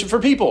you're fishing for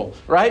people,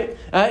 right?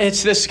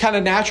 It's this kind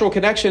of natural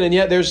connection, and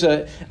yet there's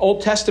an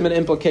Old Testament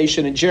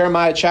implication in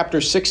Jeremiah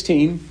chapter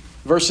 16,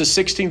 verses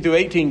 16 through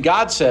 18,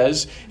 God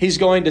says he's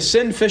going to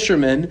send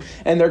fishermen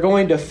and they're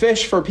going to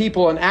fish for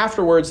people. And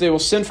afterwards they will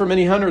send for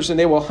many hunters and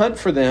they will hunt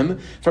for them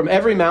from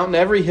every mountain,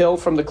 every hill,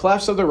 from the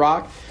clefts of the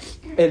rock.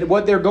 And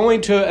what they're going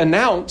to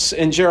announce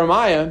in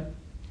Jeremiah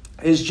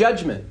is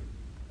judgment.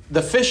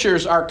 The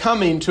fishers are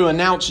coming to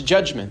announce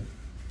judgment.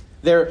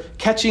 They're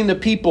catching the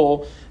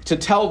people to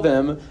tell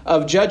them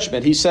of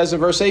judgment. He says in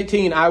verse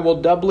 18, I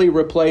will doubly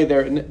repay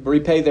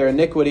their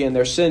iniquity and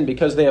their sin,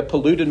 because they have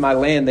polluted my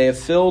land. They have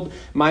filled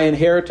my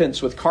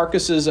inheritance with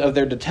carcasses of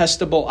their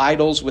detestable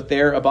idols, with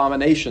their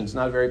abominations.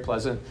 Not a very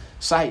pleasant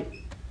sight.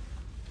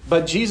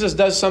 But Jesus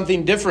does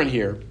something different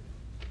here.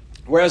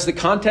 Whereas the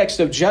context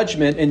of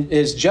judgment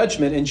is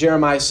judgment in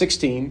Jeremiah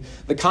 16,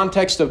 the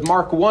context of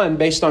Mark 1,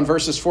 based on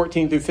verses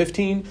 14 through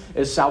 15,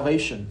 is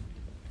salvation.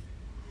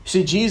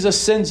 See, Jesus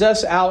sends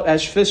us out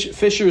as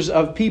fishers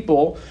of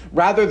people.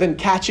 Rather than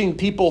catching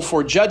people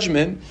for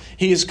judgment,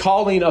 he is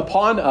calling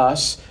upon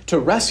us to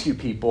rescue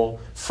people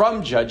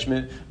from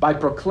judgment by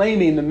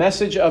proclaiming the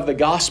message of the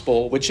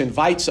gospel, which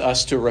invites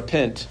us to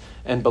repent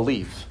and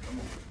believe.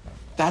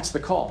 That's the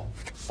call.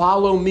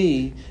 Follow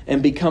me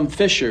and become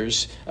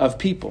fishers of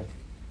people.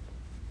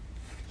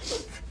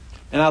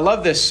 And I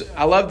love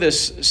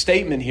this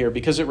statement here,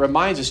 because it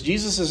reminds us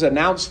Jesus has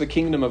announced the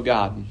kingdom of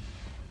God.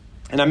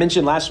 And I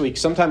mentioned last week,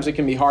 sometimes it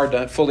can be hard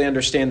to fully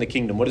understand the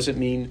kingdom. What does it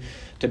mean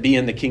to be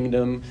in the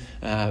kingdom?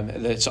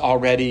 It's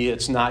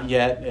not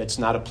yet, it's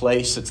not a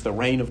place, it's the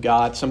reign of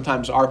God.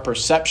 Sometimes our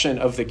perception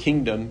of the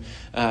kingdom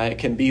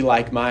can be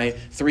like my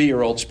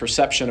 3-year-old's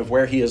perception of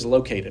where he is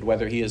located,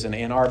 whether he is in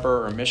Ann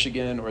Arbor or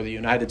Michigan or the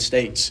United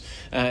States.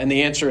 And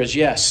the answer is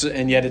yes,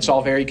 and yet it's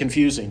all very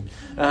confusing.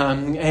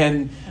 And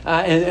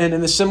in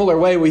a similar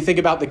way, we think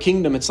about the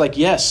kingdom. It's like,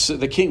 yes,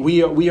 the king.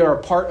 We are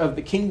a part of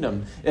the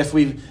kingdom if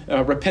we've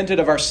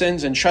repented of our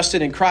sins and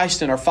trusted in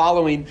Christ and are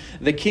following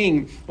the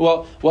King.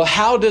 Well,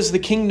 how does the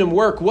kingdom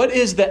work? What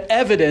is the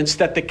evidence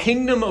that the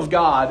kingdom of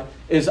God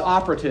is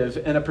operative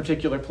in a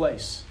particular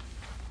place?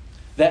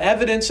 The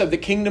evidence of the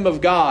kingdom of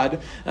God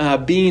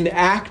being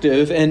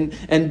active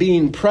and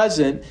being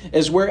present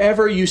is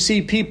wherever you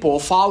see people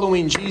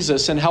following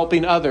Jesus and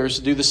helping others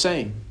do the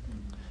same.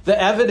 The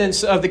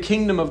evidence of the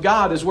kingdom of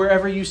God is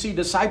wherever you see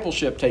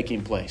discipleship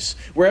taking place,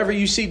 wherever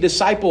you see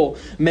disciple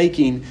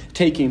making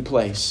taking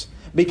place.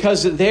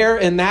 Because there,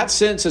 in that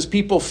sense, as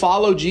people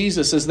follow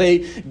Jesus, as they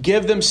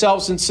give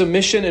themselves in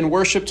submission and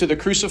worship to the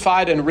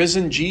crucified and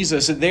risen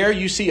Jesus, there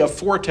you see a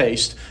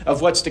foretaste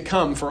of what's to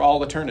come for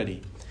all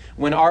eternity.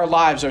 When our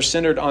lives are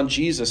centered on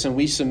Jesus and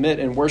we submit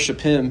and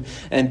worship him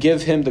and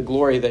give him the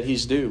glory that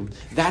he's due.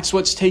 That's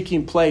what's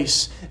taking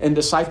place in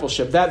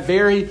discipleship. That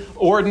very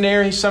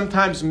ordinary,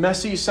 sometimes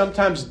messy,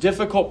 sometimes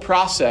difficult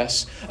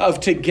process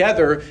of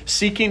together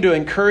seeking to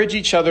encourage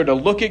each other to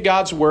look at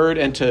God's word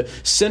and to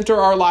center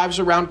our lives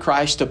around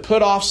Christ, to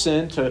put off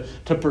sin, to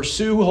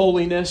pursue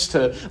holiness,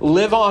 to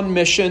live on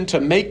mission,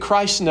 to make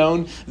Christ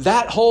known.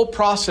 That whole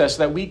process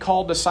that we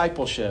call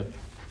discipleship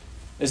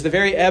is the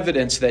very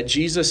evidence that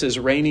Jesus is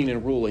reigning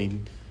and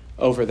ruling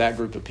over that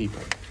group of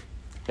people.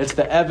 It's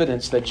the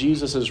evidence that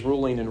Jesus is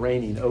ruling and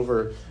reigning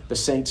over the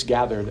saints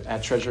gathered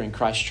at Treasuring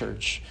Christ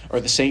Church, or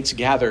the saints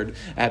gathered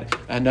at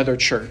another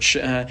church.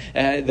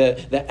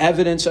 The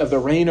evidence of the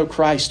reign of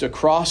Christ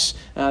across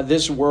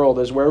this world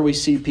is where we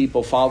see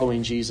people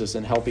following Jesus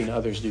and helping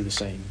others do the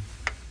same.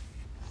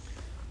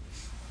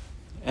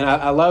 And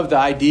I love the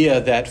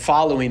idea that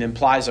following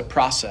implies a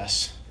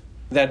process,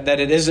 that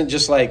it isn't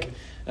just like,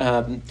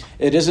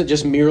 it isn't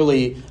just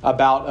merely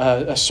about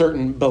a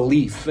certain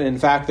belief. In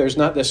fact, there's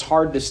not this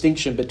hard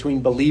distinction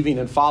between believing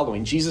and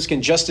following. Jesus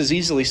can just as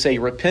easily say,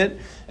 repent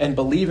and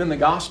believe in the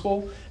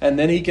gospel, and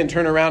then he can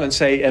turn around and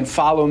say, and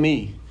follow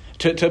me.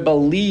 To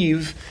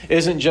believe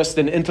isn't just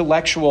an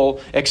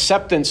intellectual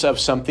acceptance of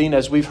something,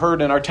 as we've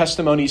heard in our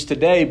testimonies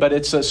today, but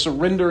it's a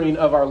surrendering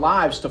of our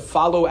lives to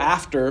follow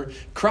after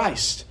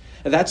Christ.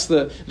 And that's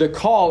the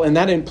call, and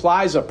that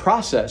implies a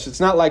process. It's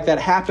not like that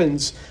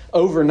happens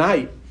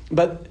overnight.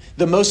 But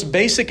the most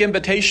basic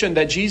invitation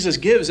that Jesus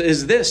gives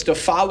is this, to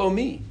follow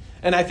me.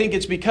 And I think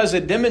it's because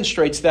it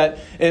demonstrates that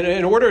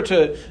in order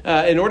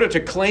to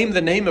claim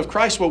the name of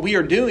Christ, what we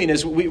are doing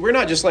is we're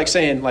not just like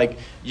saying, like,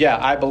 yeah,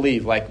 I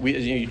believe, like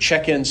you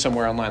check in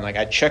somewhere online, like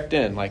I checked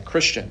in, like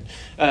Christian.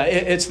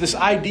 It's this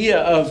idea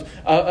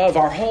of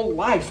our whole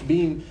life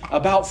being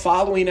about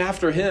following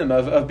after him,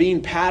 of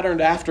being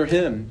patterned after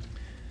him.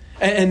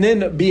 And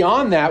then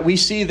beyond that, we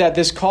see that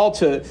this call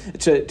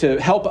to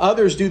help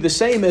others do the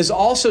same is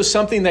also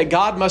something that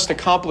God must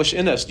accomplish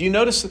in us. Do you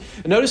notice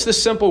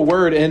this simple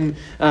word in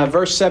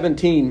verse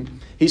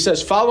 17? He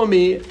says, follow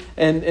me,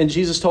 and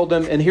Jesus told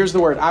them, and here's the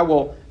word, I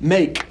will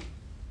make.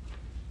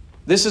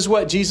 This is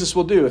what Jesus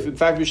will do. In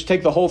fact, we should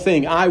take the whole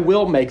thing. I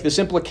will make, this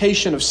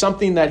implication of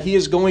something that he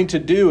is going to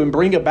do and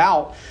bring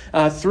about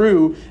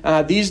through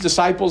these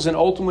disciples and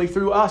ultimately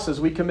through us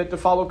as we commit to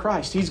follow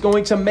Christ. He's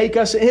going to make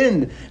us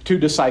into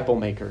disciple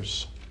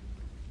makers.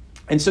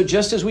 And so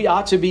just as we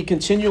ought to be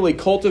continually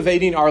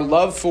cultivating our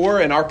love for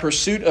and our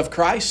pursuit of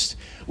Christ,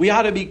 we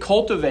ought to be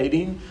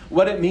cultivating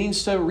what it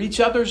means to reach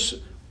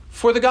others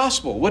for the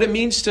gospel, what it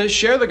means to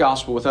share the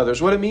gospel with others,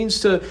 what it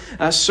means to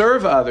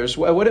serve others,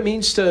 what it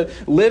means to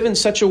live in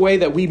such a way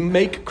that we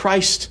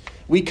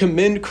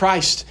commend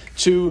Christ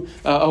to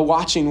a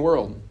watching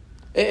world.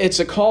 It's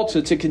a call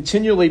to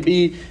continually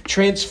be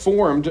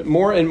transformed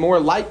more and more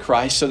like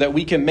Christ so that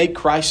we can make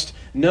Christ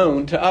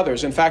known to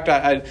others. In fact,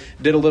 I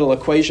did a little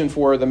equation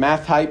for the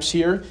math types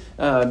here.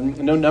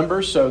 No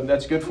numbers, so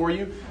that's good for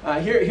you.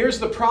 Here's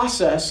the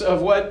process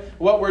of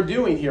what we're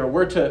doing here.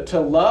 We're to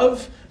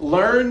love,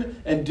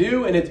 learn, and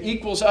do, and it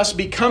equals us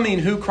becoming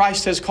who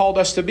Christ has called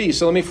us to be.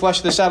 So let me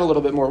flesh this out a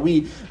little bit more.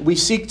 We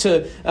seek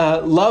to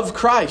love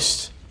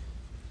Christ,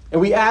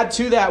 and we add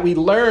to that, we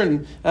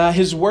learn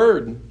His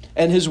word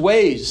and His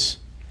ways.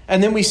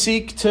 And then we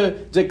seek to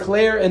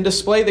declare and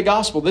display the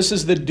gospel. This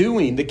is the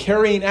doing, the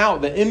carrying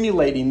out, the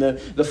emulating,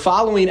 the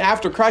following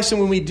after Christ.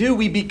 And when we do,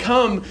 we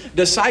become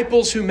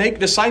disciples who make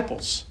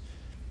disciples.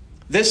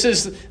 This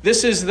is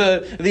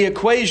the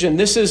equation.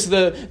 This is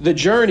the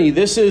journey.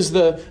 This is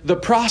the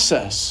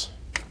process.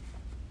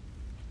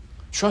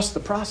 Trust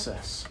the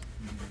process.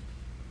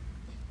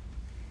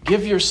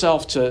 Give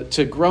yourself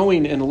to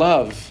growing in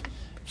love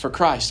for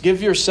Christ.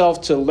 Give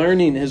yourself to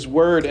learning His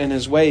word and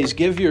His ways.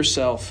 Give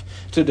yourself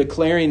to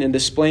declaring and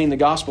displaying the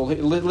gospel.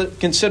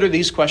 Consider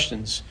these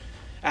questions.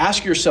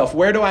 Ask yourself,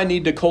 where do I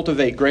need to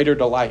cultivate greater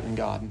delight in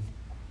God?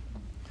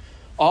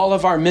 All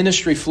of our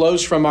ministry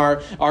flows from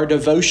our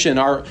devotion.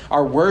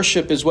 Our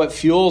worship is what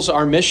fuels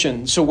our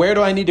mission. So where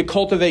do I need to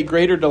cultivate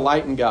greater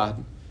delight in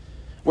God?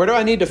 Where do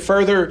I need to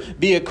further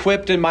be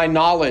equipped in my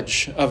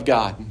knowledge of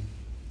God?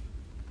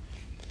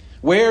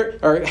 Where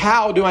or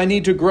how do I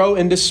need to grow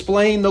in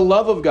displaying the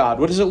love of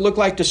God? What does it look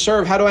like to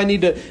serve? How do I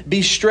need to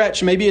be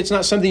stretched? Maybe it's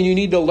not something you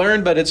need to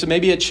learn, but it's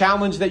maybe a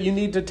challenge that you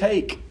need to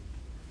take.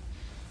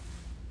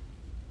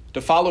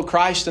 To follow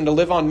Christ and to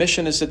live on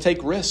mission is to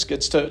take risk.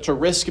 It's to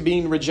risk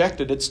being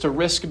rejected. It's to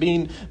risk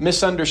being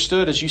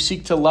misunderstood as you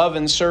seek to love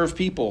and serve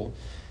people.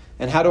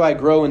 And how do I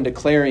grow in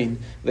declaring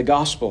the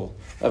gospel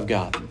of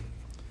God?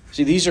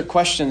 See, these are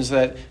questions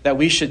that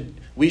we should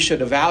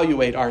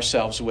evaluate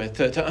ourselves with,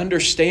 to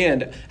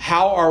understand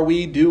how are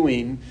we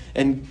doing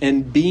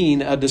and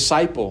being a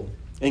disciple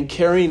and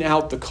carrying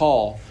out the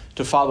call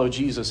to follow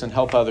Jesus and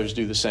help others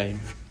do the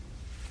same.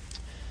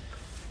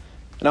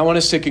 And I want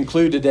us to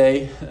conclude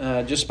today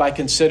just by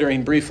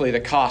considering briefly the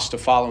cost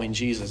of following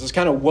Jesus. It's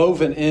kind of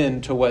woven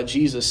into what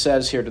Jesus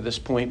says here to this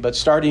point, but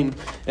starting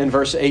in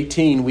verse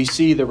 18, we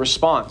see the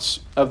response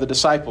of the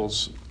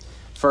disciples.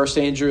 First,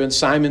 Andrew and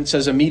Simon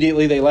says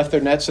immediately they left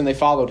their nets and they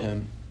followed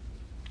him.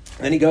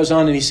 Then he goes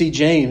on and he sees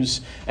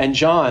James and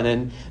John,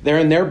 and they're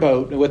in their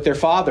boat with their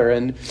father,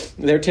 and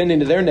they're tending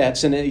to their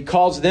nets. And he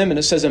calls them, and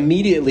it says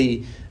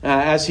immediately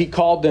as he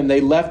called them,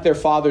 they left their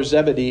father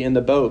Zebedee in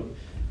the boat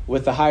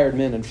with the hired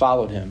men and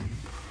followed him.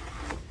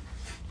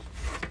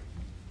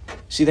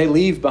 See, they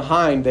leave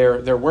behind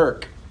their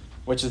work,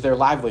 which is their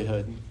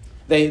livelihood.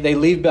 They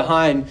leave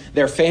behind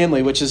their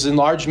family, which is in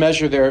large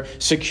measure their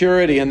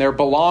security and their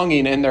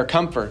belonging and their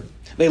comfort.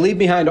 They leave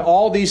behind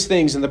all these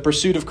things in the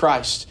pursuit of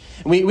Christ.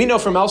 We know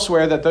from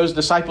elsewhere that those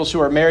disciples who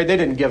are married, they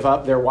didn't give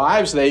up their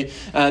wives. They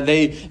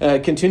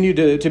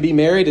continued to be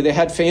married. They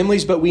had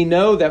families, but we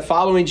know that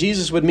following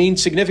Jesus would mean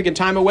significant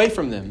time away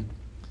from them.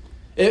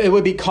 It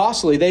would be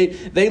costly.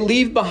 They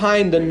leave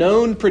behind the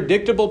known,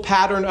 predictable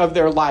pattern of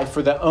their life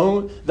for the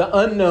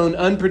unknown,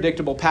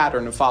 unpredictable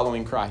pattern of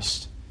following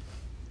Christ.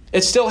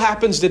 It still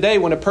happens today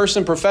when a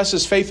person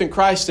professes faith in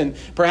Christ, and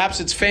perhaps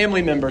it's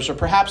family members or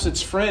perhaps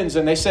it's friends,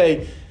 and they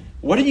say,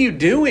 "What are you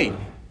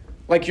doing?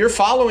 Like, you're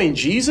following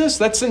Jesus?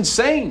 That's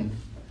insane.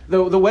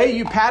 The way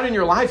you pattern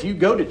your life, you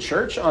go to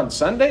church on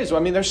Sundays. I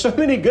mean, there's so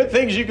many good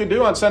things you can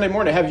do on Sunday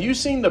morning. Have you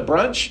seen the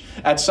brunch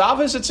at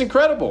Savas? It's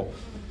incredible.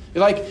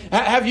 Like,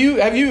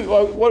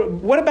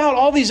 what about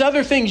all these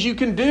other things you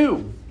can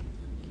do?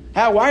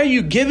 Why are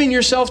you giving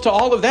yourself to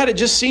all of that? It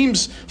just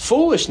seems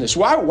foolishness.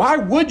 Why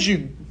would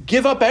you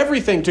give up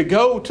everything to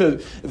go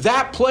to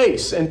that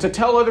place and to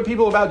tell other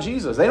people about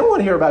Jesus? They don't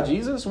want to hear about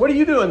Jesus. What are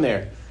you doing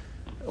there?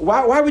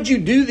 Why would you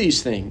do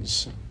these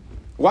things?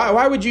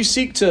 Why would you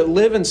seek to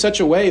live in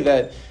such a way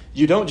that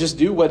you don't just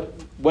do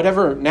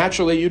whatever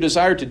naturally you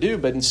desire to do,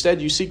 but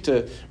instead you seek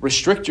to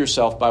restrict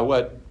yourself by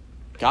what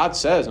God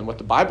says and what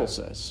the Bible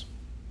says?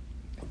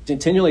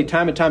 Continually,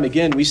 time and time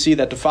again, we see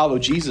that to follow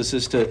Jesus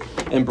is to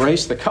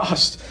embrace the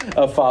cost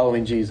of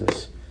following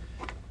Jesus.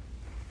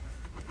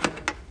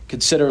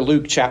 Consider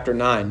Luke chapter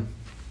 9,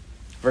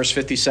 verse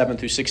 57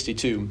 through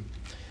 62.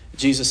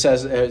 Jesus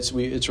says,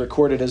 it's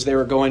recorded, as they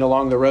were going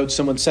along the road,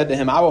 someone said to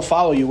him, "I will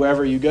follow you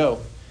wherever you go."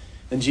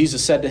 And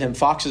Jesus said to him,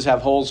 "Foxes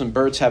have holes and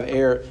birds of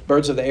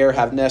the air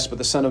have nests, but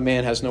the Son of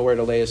Man has nowhere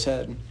to lay his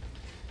head."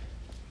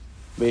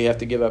 But you have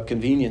to give up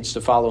convenience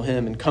to follow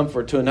him and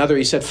comfort. To another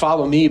he said,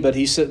 "Follow me." But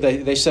they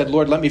said,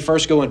 "Lord, let me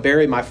first go and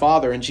bury my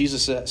father." And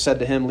Jesus said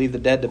to him, "Leave the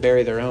dead to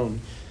bury their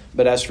own.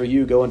 But as for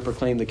you, go and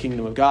proclaim the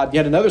kingdom of God."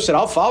 Yet another said,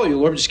 "I'll follow you,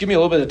 Lord. Just give me a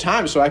little bit of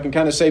time so I can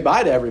kind of say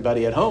bye to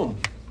everybody at home."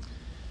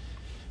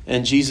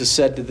 And Jesus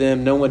said to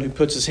them, "No one who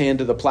puts his hand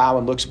to the plow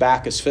and looks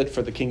back is fit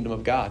for the kingdom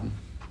of God."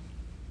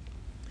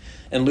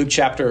 In Luke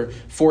chapter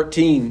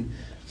 14,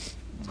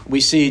 We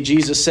see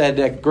Jesus said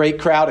a great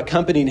crowd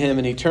accompanied him,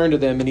 and he turned to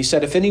them and he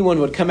said, if anyone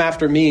would come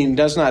after me and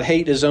does not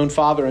hate his own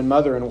father and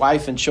mother and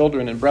wife and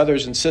children and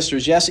brothers and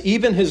sisters, yes,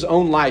 even his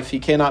own life, he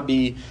cannot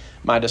be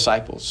my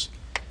disciples.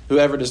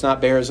 Whoever does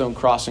not bear his own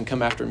cross and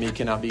come after me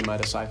cannot be my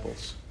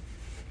disciples.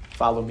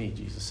 Follow me,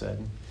 Jesus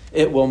said.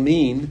 It will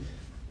mean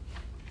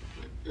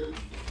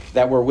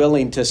that we're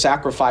willing to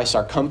sacrifice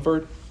our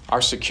comfort,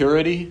 our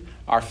security,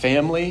 our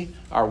family,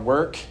 our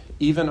work,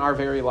 even our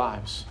very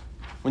lives.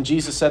 When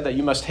Jesus said that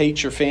you must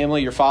hate your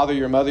family, your father,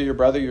 your mother, your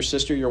brother, your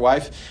sister, your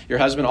wife, your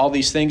husband, all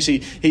these things,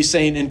 he's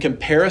saying in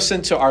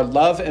comparison to our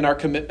love and our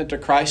commitment to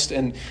Christ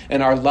and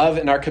our love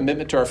and our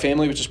commitment to our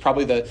family, which is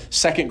probably the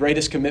second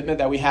greatest commitment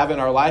that we have in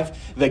our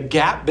life, the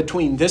gap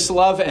between this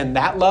love and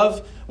that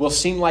love will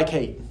seem like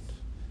hate.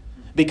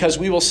 Because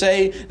we will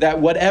say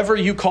that whatever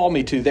you call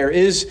me to, there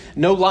is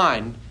no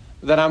line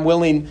that I'm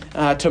willing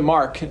to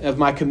mark of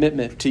my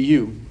commitment to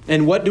you.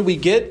 And what do we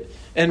get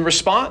in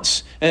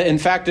response? In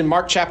fact, in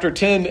Mark chapter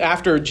 10,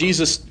 after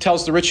Jesus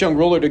tells the rich young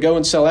ruler to go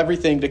and sell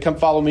everything to come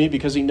follow me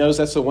because he knows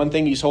that's the one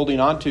thing he's holding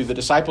on to, the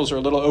disciples are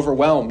a little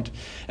overwhelmed.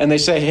 And they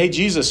say, hey,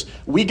 Jesus,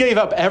 we gave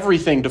up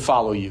everything to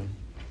follow you.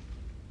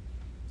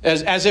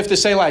 As if to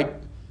say, like,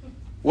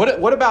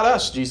 what about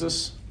us,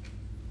 Jesus?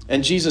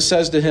 And Jesus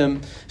says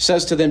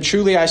to them,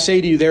 truly I say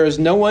to you, there is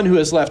no one who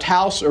has left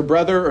house or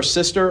brother or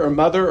sister or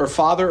mother or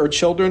father or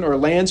children or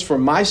lands for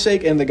my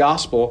sake and the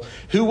gospel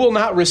who will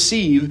not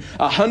receive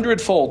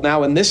 100-fold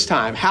now in this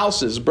time,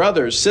 houses,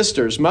 brothers,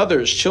 sisters,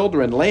 mothers,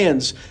 children,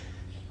 lands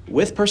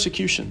with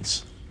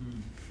persecutions.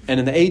 And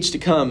in the age to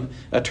come,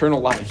 eternal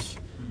life.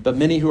 But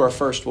many who are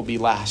first will be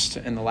last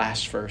and the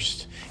last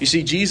first. You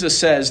see, Jesus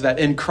says that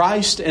in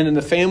Christ and in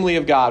the family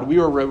of God, we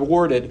are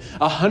rewarded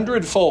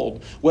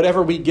 100-fold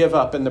whatever we give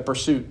up in the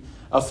pursuit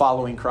of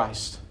following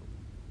Christ.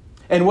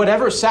 And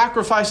whatever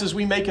sacrifices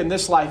we make in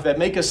this life that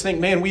make us think,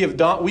 man, we have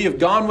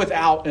gone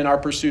without in our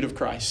pursuit of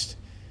Christ.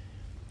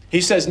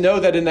 He says, know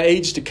that in the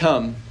age to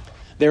come,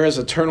 there is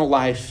eternal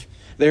life.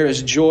 There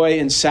is joy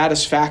and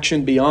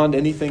satisfaction beyond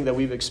anything that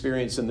we've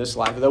experienced in this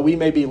life. Though we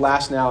may be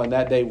last now, and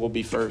that day will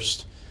be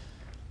first.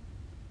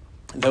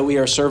 Though we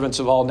are servants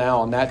of all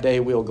now, on that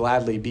day we'll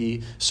gladly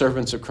be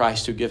servants of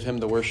Christ who give him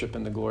the worship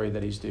and the glory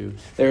that he's due.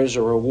 There is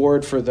a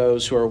reward for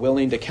those who are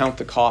willing to count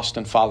the cost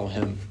and follow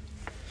him.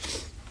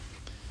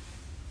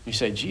 You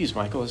say, geez,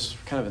 Michael, this is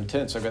kind of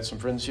intense. I've got some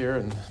friends here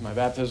and my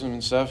baptism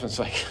and stuff. It's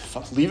like,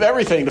 leave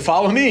everything to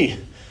follow me.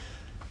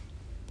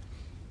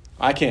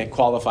 I can't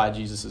qualify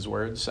Jesus'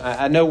 words.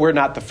 I know we're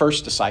not the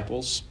first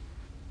disciples.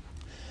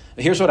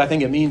 Here's what I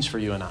think it means for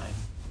you and I.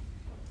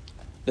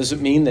 Does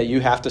it mean that you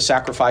have to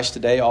sacrifice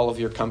today all of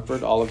your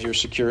comfort, all of your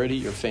security,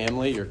 your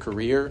family, your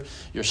career,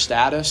 your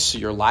status,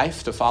 your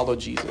life to follow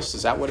Jesus?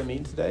 Is that what it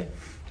means today?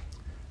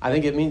 I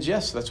think it means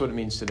yes, that's what it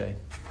means today.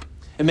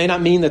 It may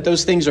not mean that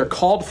those things are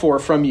called for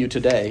from you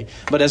today,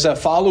 but as a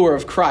follower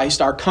of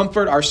Christ, our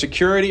comfort, our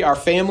security, our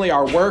family,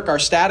 our work, our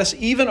status,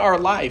 even our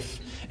life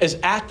is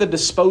at the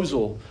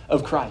disposal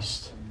of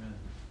Christ.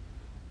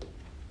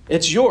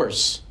 It's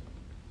yours.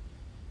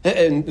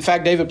 In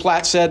fact, David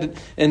Platt said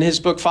in his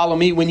book, Follow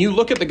Me, when you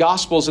look at the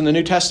Gospels in the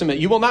New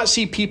Testament, you will not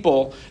see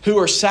people who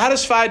are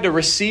satisfied to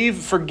receive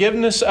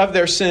forgiveness of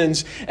their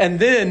sins and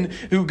then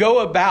who go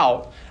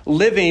about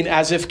living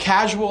as if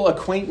casual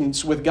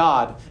acquaintance with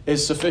God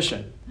is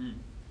sufficient.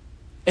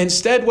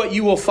 Instead, what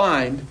you will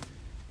find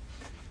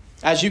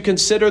as you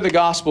consider the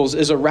Gospels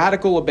is a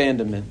radical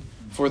abandonment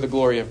for the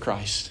glory of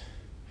Christ.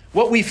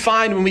 What we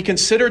find when we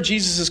consider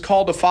Jesus'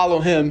 call to follow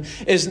him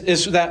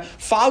is that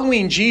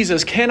following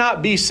Jesus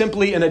cannot be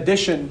simply an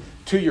addition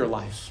to your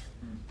life.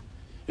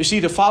 You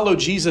see, to follow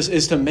Jesus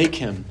is to make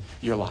him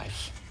your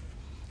life.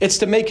 It's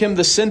to make him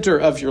the center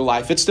of your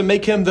life. It's to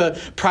make him the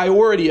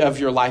priority of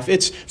your life.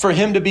 It's for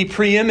him to be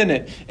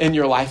preeminent in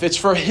your life. It's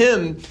for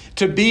him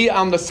to be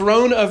on the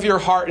throne of your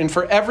heart and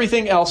for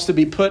everything else to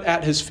be put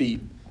at his feet.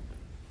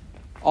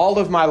 All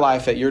of my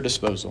life at your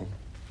disposal.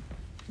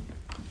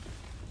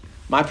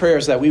 My prayer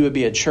is that we would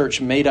be a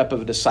church made up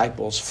of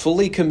disciples,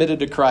 fully committed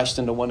to Christ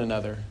and to one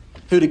another,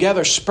 who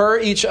together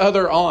spur each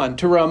other on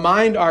to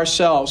remind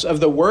ourselves of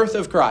the worth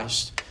of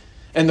Christ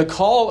and the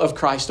call of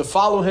Christ to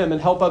follow him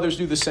and help others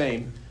do the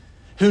same,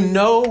 who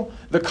know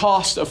the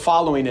cost of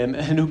following him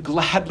and who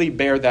gladly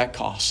bear that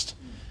cost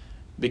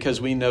because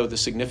we know the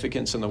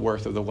significance and the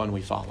worth of the one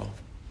we follow.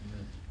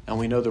 And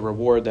we know the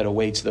reward that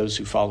awaits those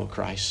who follow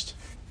Christ.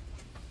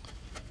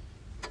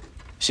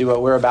 See,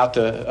 what we're about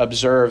to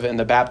observe in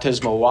the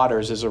baptismal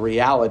waters is a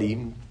reality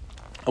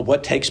of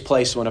what takes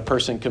place when a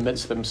person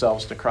commits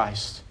themselves to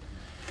Christ.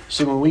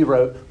 See, when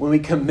we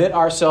commit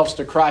ourselves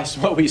to Christ,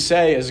 what we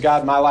say is,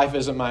 God, my life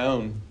isn't my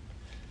own.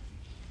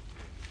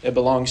 It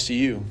belongs to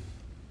you.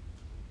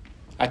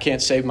 I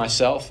can't save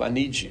myself. I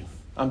need you.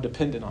 I'm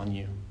dependent on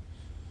you.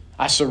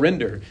 I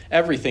surrender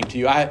everything to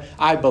you.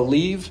 I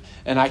believe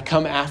and I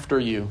come after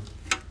you.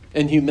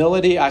 In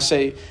humility, I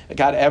say,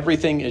 God,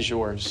 everything is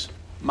yours.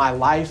 My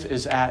life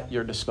is at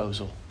your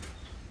disposal.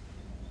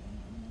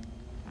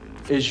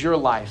 Is your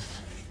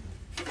life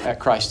at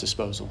Christ's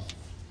disposal?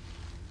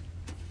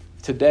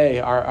 today,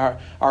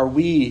 are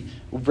we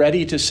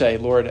ready to say,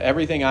 Lord,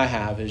 everything I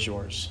have is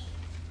yours?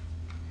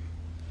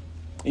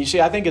 You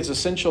see, I think it's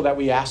essential that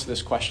we ask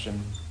this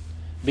question,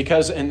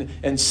 because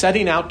in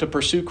setting out to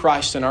pursue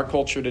Christ in our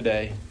culture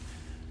today,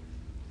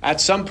 at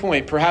some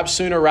point, perhaps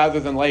sooner rather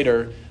than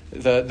later,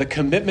 the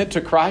commitment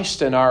to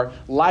Christ and our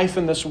life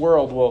in this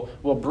world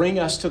will bring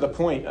us to the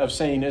point of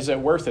saying, is it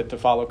worth it to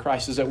follow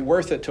Christ? Is it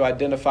worth it to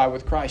identify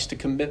with Christ, to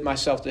commit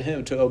myself to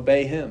Him, to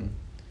obey Him?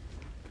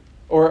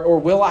 Or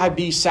will I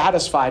be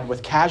satisfied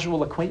with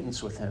casual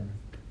acquaintance with Him?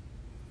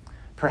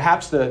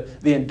 Perhaps the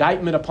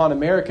indictment upon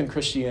American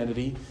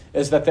Christianity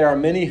is that there are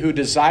many who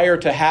desire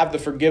to have the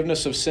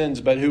forgiveness of sins,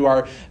 but who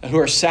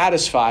are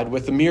satisfied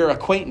with the mere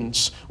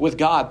acquaintance with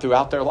God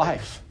throughout their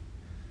life.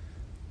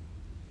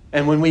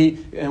 And when we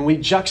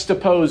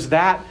juxtapose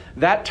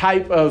that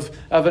type of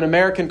an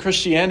American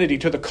Christianity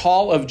to the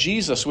call of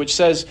Jesus, which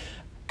says,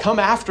 come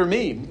after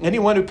me.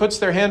 Anyone who puts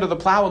their hand to the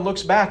plow and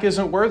looks back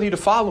isn't worthy to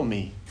follow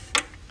me.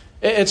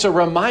 It's a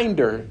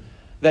reminder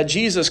that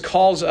Jesus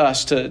calls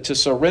us to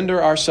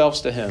surrender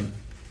ourselves to Him.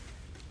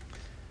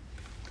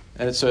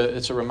 And it's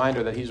a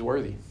reminder that He's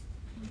worthy.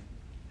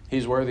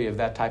 He's worthy of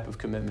that type of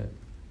commitment.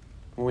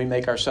 When we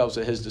make ourselves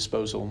at His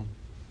disposal,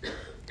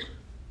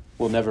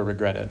 we'll never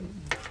regret it.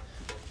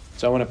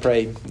 So I want to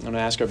pray. I'm going to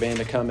ask our band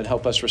to come and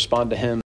help us respond to Him.